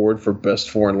 Academy Award for Best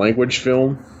Foreign Language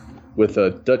Film with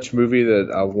a Dutch movie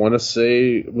that I want to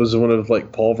say was one of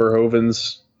like Paul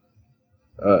Verhoeven's.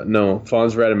 No,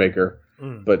 Fons Rademacher.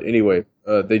 But anyway,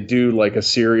 they do like a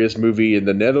serious movie in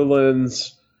the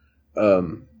Netherlands.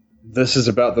 This is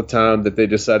about the time that they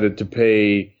decided to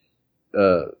pay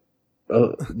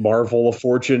Marvel a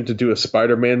fortune to do a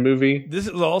Spider-Man movie.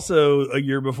 This was also a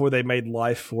year before they made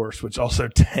Life Force, which also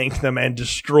tanked them and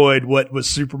destroyed what was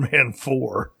Superman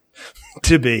 4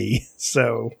 to be.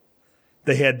 So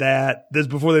they had that. This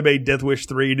before they made Death Wish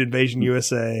 3 and Invasion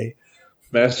USA.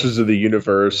 Masters of the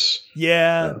Universe.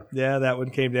 Yeah, that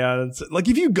one came down. It's, like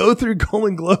if you go through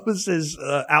Golden Globes'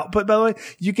 output, by the way,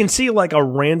 you can see like a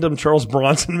random Charles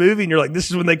Bronson movie, and you're like,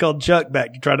 this is when they called Chuck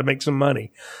back to try to make some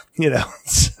money,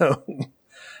 So,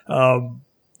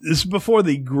 this is before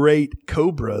the great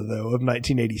Cobra though of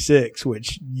 1986,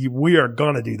 which we are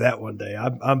gonna do that one day.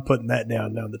 I'm putting that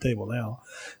down the table now.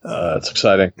 That's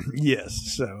exciting.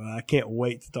 Yes, so I can't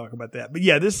wait to talk about that. But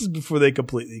yeah, this is before they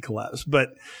completely collapsed.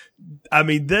 But I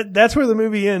mean, that's where the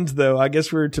movie ends, though. I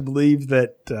guess we're to believe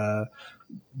that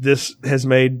this has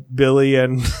made Billy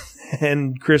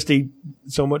and Christy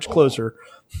so much closer.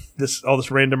 All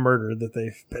this random murder that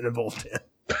they've been involved in.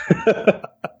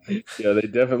 Yeah, they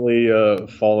definitely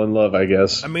fall in love, I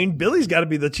guess. I mean, Billy's got to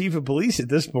be the chief of police at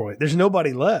this point. There's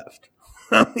nobody left.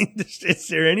 I mean, is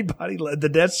there anybody left? The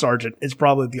desk sergeant is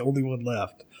probably the only one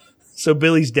left. So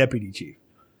Billy's deputy chief.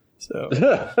 So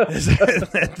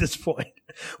at this point.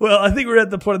 Well, I think we're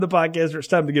at the point of the podcast where it's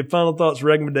time to give final thoughts,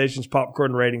 recommendations,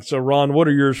 popcorn ratings. So, Ron, what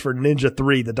are yours for Ninja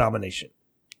 3, The Domination?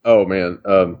 Oh, man.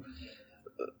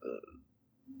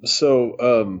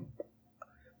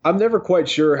 I'm never quite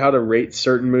sure how to rate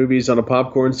certain movies on a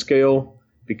popcorn scale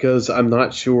because I'm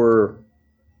not sure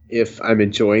if I'm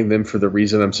enjoying them for the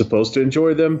reason I'm supposed to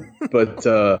enjoy them. But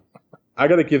I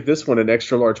got to give this one an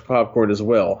extra large popcorn as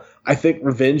well. I think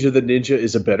Revenge of the Ninja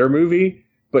is a better movie,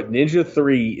 but Ninja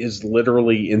 3 is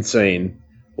literally insane.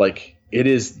 Like, it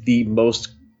is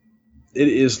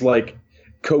like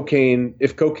cocaine.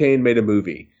 If cocaine made a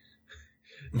movie,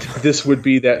 this would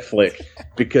be that flick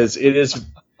because it's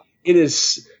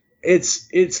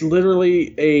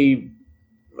literally a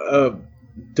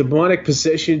demonic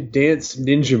possession dance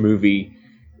ninja movie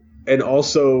and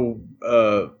also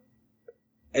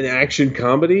an action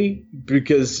comedy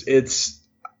because it's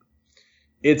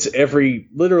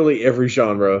literally every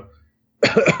genre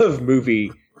of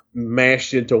movie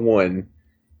mashed into one,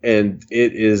 and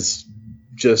it's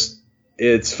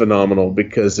phenomenal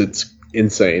because it's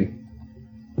insane.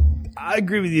 I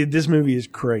agree with you. This movie is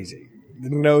crazy.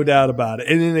 No doubt about it.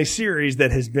 And in a series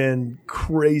that has been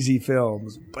crazy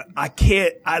films, but I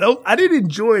didn't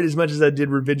enjoy it as much as I did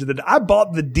Revenge of the Ninja. I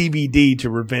bought the DVD to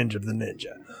Revenge of the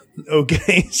Ninja.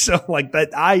 Okay. So like that,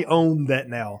 I own that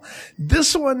now.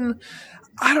 This one,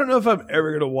 I don't know if I'm ever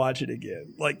going to watch it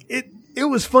again. Like it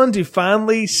was fun to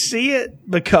finally see it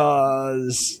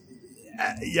because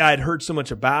I'd heard so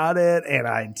much about it and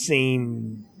I'd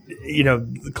seen,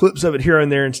 clips of it here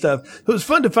and there and stuff. It was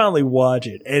fun to finally watch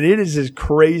it, and it is as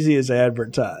crazy as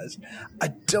advertised. I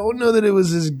don't know that it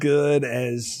was as good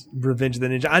as Revenge of the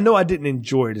Ninja. I know I didn't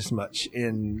enjoy it as much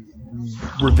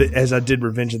as I did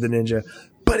Revenge of the Ninja,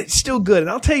 but it's still good. And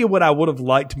I'll tell you what I would have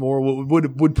liked more,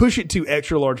 what would push it to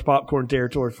extra large popcorn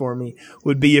territory for me,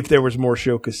 would be if there was more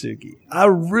Sho Kosugi. I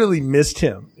really missed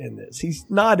him in this. He's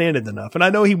not in it enough. And I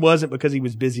know he wasn't because he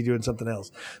was busy doing something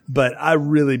else, but I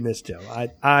really missed him.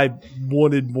 I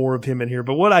wanted more of him in here,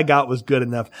 but what I got was good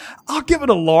enough. I'll give it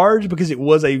a large because it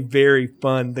was a very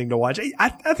fun thing to watch. I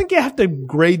think you have to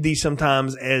grade these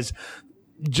sometimes as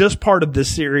just part of the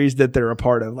series that they're a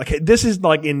part of. Like, this is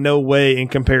like in no way in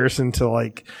comparison to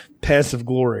like Passive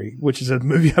Glory, which is a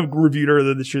movie I've reviewed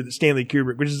earlier this year, that Stanley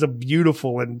Kubrick, which is a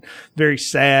beautiful and very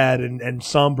sad and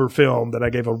somber film that I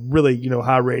gave a really,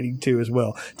 high rating to as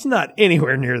well. It's not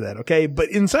anywhere near that. Okay. But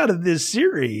inside of this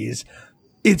series,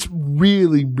 It's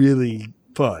really, really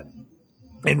fun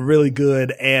and really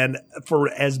good. And for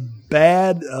as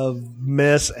bad of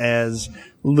mess as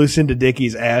Lucinda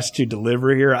Dickey's asked to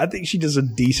deliver here, I think she does a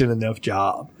decent enough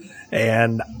job.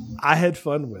 And I had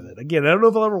fun with it. Again, I don't know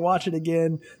if I'll ever watch it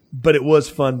again, but it was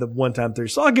fun the one time through.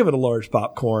 So I'll give it a large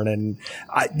popcorn. And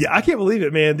I can't believe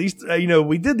it, man. These,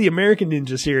 we did the American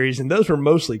Ninja series, and those were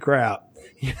mostly crap,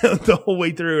 the whole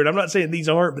way through. And I'm not saying these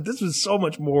aren't, but this was so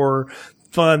much more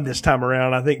fun this time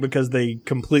around, I think, because they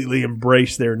completely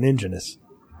embraced their ninja-ness.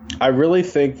 I really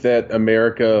think that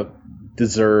America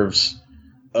deserves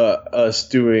us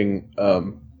doing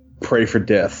Pray for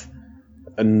Death,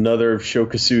 another Sho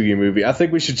Kosugi movie. I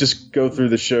think we should just go through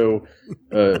the show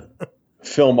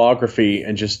filmography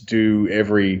and just do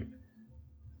every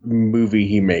movie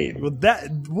he made. Well,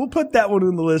 we'll put that one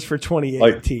on the list for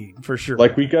 2018 for sure.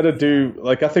 Like we got to do,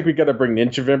 I think we got to bring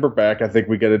Ninjavember back. I think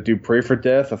we got to do Pray for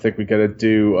Death. I think we got to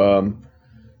do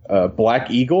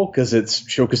Black Eagle because it's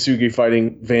Sho Kosugi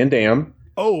fighting Van Damme.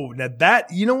 Oh, now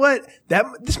that, you know what?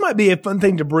 This might be a fun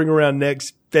thing to bring around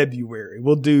next February.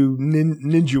 We'll do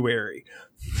Ninjuary.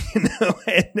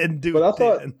 And do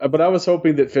it. But I was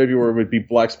hoping that February would be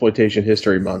Blaxploitation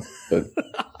History Month. But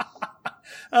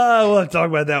we'll have to talk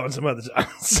about that one some other time.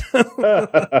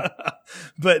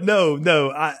 But no,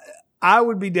 I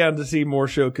would be down to see more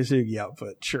Sho Kosugi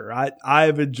output. Sure.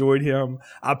 I've enjoyed him.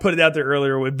 I put it out there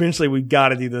earlier. Eventually we've got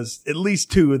to do this, at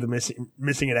least 2 of the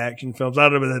missing in action films. I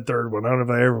don't know about that third one. I don't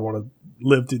know if I ever want to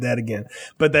live through that again.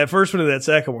 But that first one and that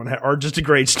second one are just a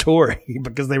great story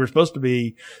because they were supposed to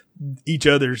be each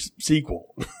other's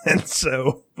sequel. And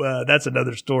so, that's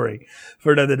another story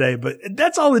for another day. But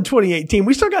that's all in 2018.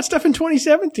 We still got stuff in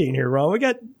 2017 here, Ron. We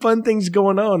got fun things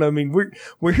going on. I mean,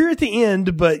 we're here at the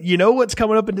end, but you know what's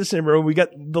coming up in December? We got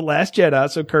The Last Jedi.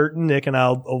 So Kurt and Nick and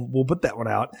we'll put that one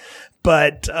out.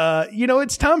 But,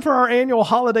 it's time for our annual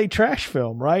holiday trash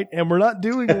film, right? And we're not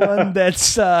doing one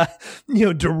that's,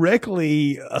 directly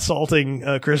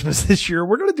assaulting Christmas this year.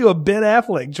 We're going to do a Ben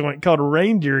Affleck joint called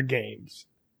Reindeer Games.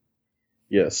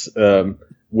 Yes.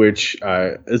 Which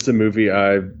is a movie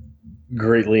I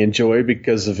greatly enjoy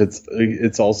because of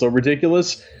it's also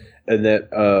ridiculous. And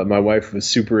that my wife was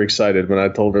super excited when I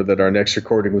told her that our next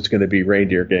recording was going to be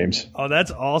Reindeer Games. Oh,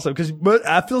 that's awesome. But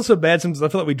I feel so bad sometimes. I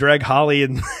feel like we drag Holly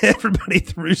and everybody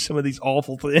through some of these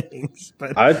awful things.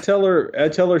 But I tell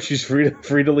her she's free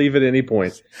to leave at any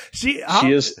point. She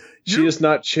is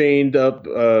not chained up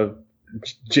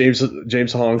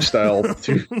James Hong style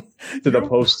to the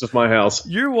posts of my house.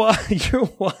 Your wife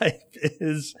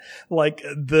is like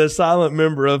the silent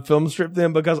member of Film Strip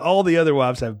then, because all the other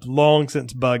wives have long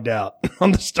since bugged out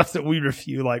on the stuff that we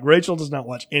review. Like Rachel does not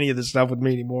watch any of this stuff with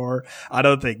me anymore. I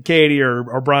don't think Katie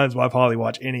or Brian's wife Holly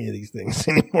watch any of these things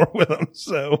anymore with them.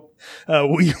 So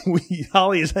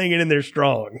Holly is hanging in there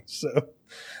strong. So.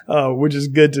 Which is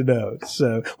good to know.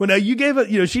 So, well, now you gave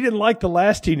it, she didn't like the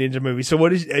last two Ninja movies. So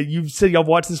what is, you said y'all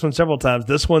watched this one several times.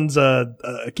 This one's a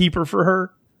keeper for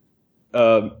her?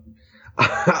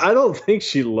 I don't think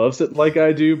she loves it like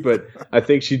I do, but I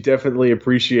think she definitely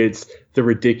appreciates the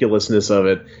ridiculousness of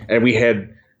it. And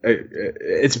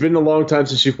it's been a long time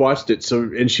since she's watched it. So,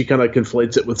 and she kind of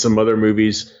conflates it with some other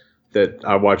movies that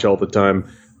I watch all the time.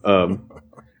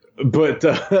 But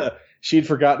she'd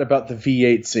forgotten about the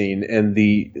V8 scene and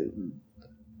the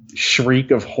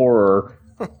shriek of horror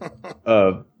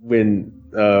when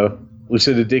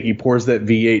Lucinda Dickey pours that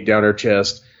V8 down her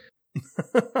chest.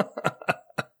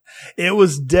 It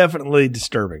was definitely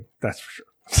disturbing, that's for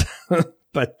sure.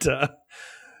 But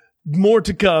more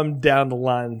to come down the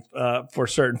line for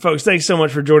certain folks. Thanks so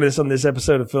much for joining us on this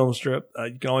episode of Film Strip.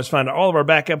 You can always find all of our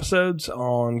back episodes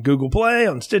on Google Play,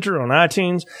 on Stitcher, on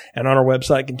iTunes, and on our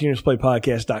website,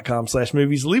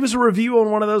 continuousplaypodcast.com/movies. Leave us a review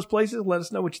on one of those places. Let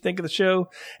us know what you think of the show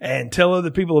and tell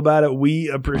other people about it. We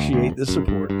appreciate the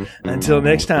support. Until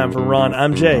next time, for Ron,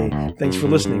 I'm Jay. Thanks for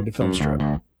listening to Film Strip.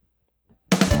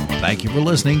 Thank you for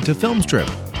listening to Film Strip.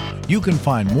 You can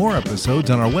find more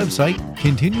episodes on our website,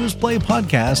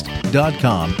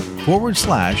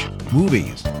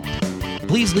 continuousplaypodcast.com/movies.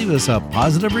 Please leave us a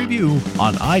positive review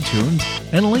on iTunes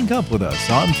and link up with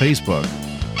us on Facebook.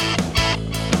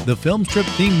 The Film Strip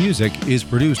theme music is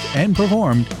produced and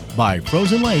performed by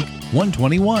Frozen Lake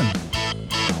 121.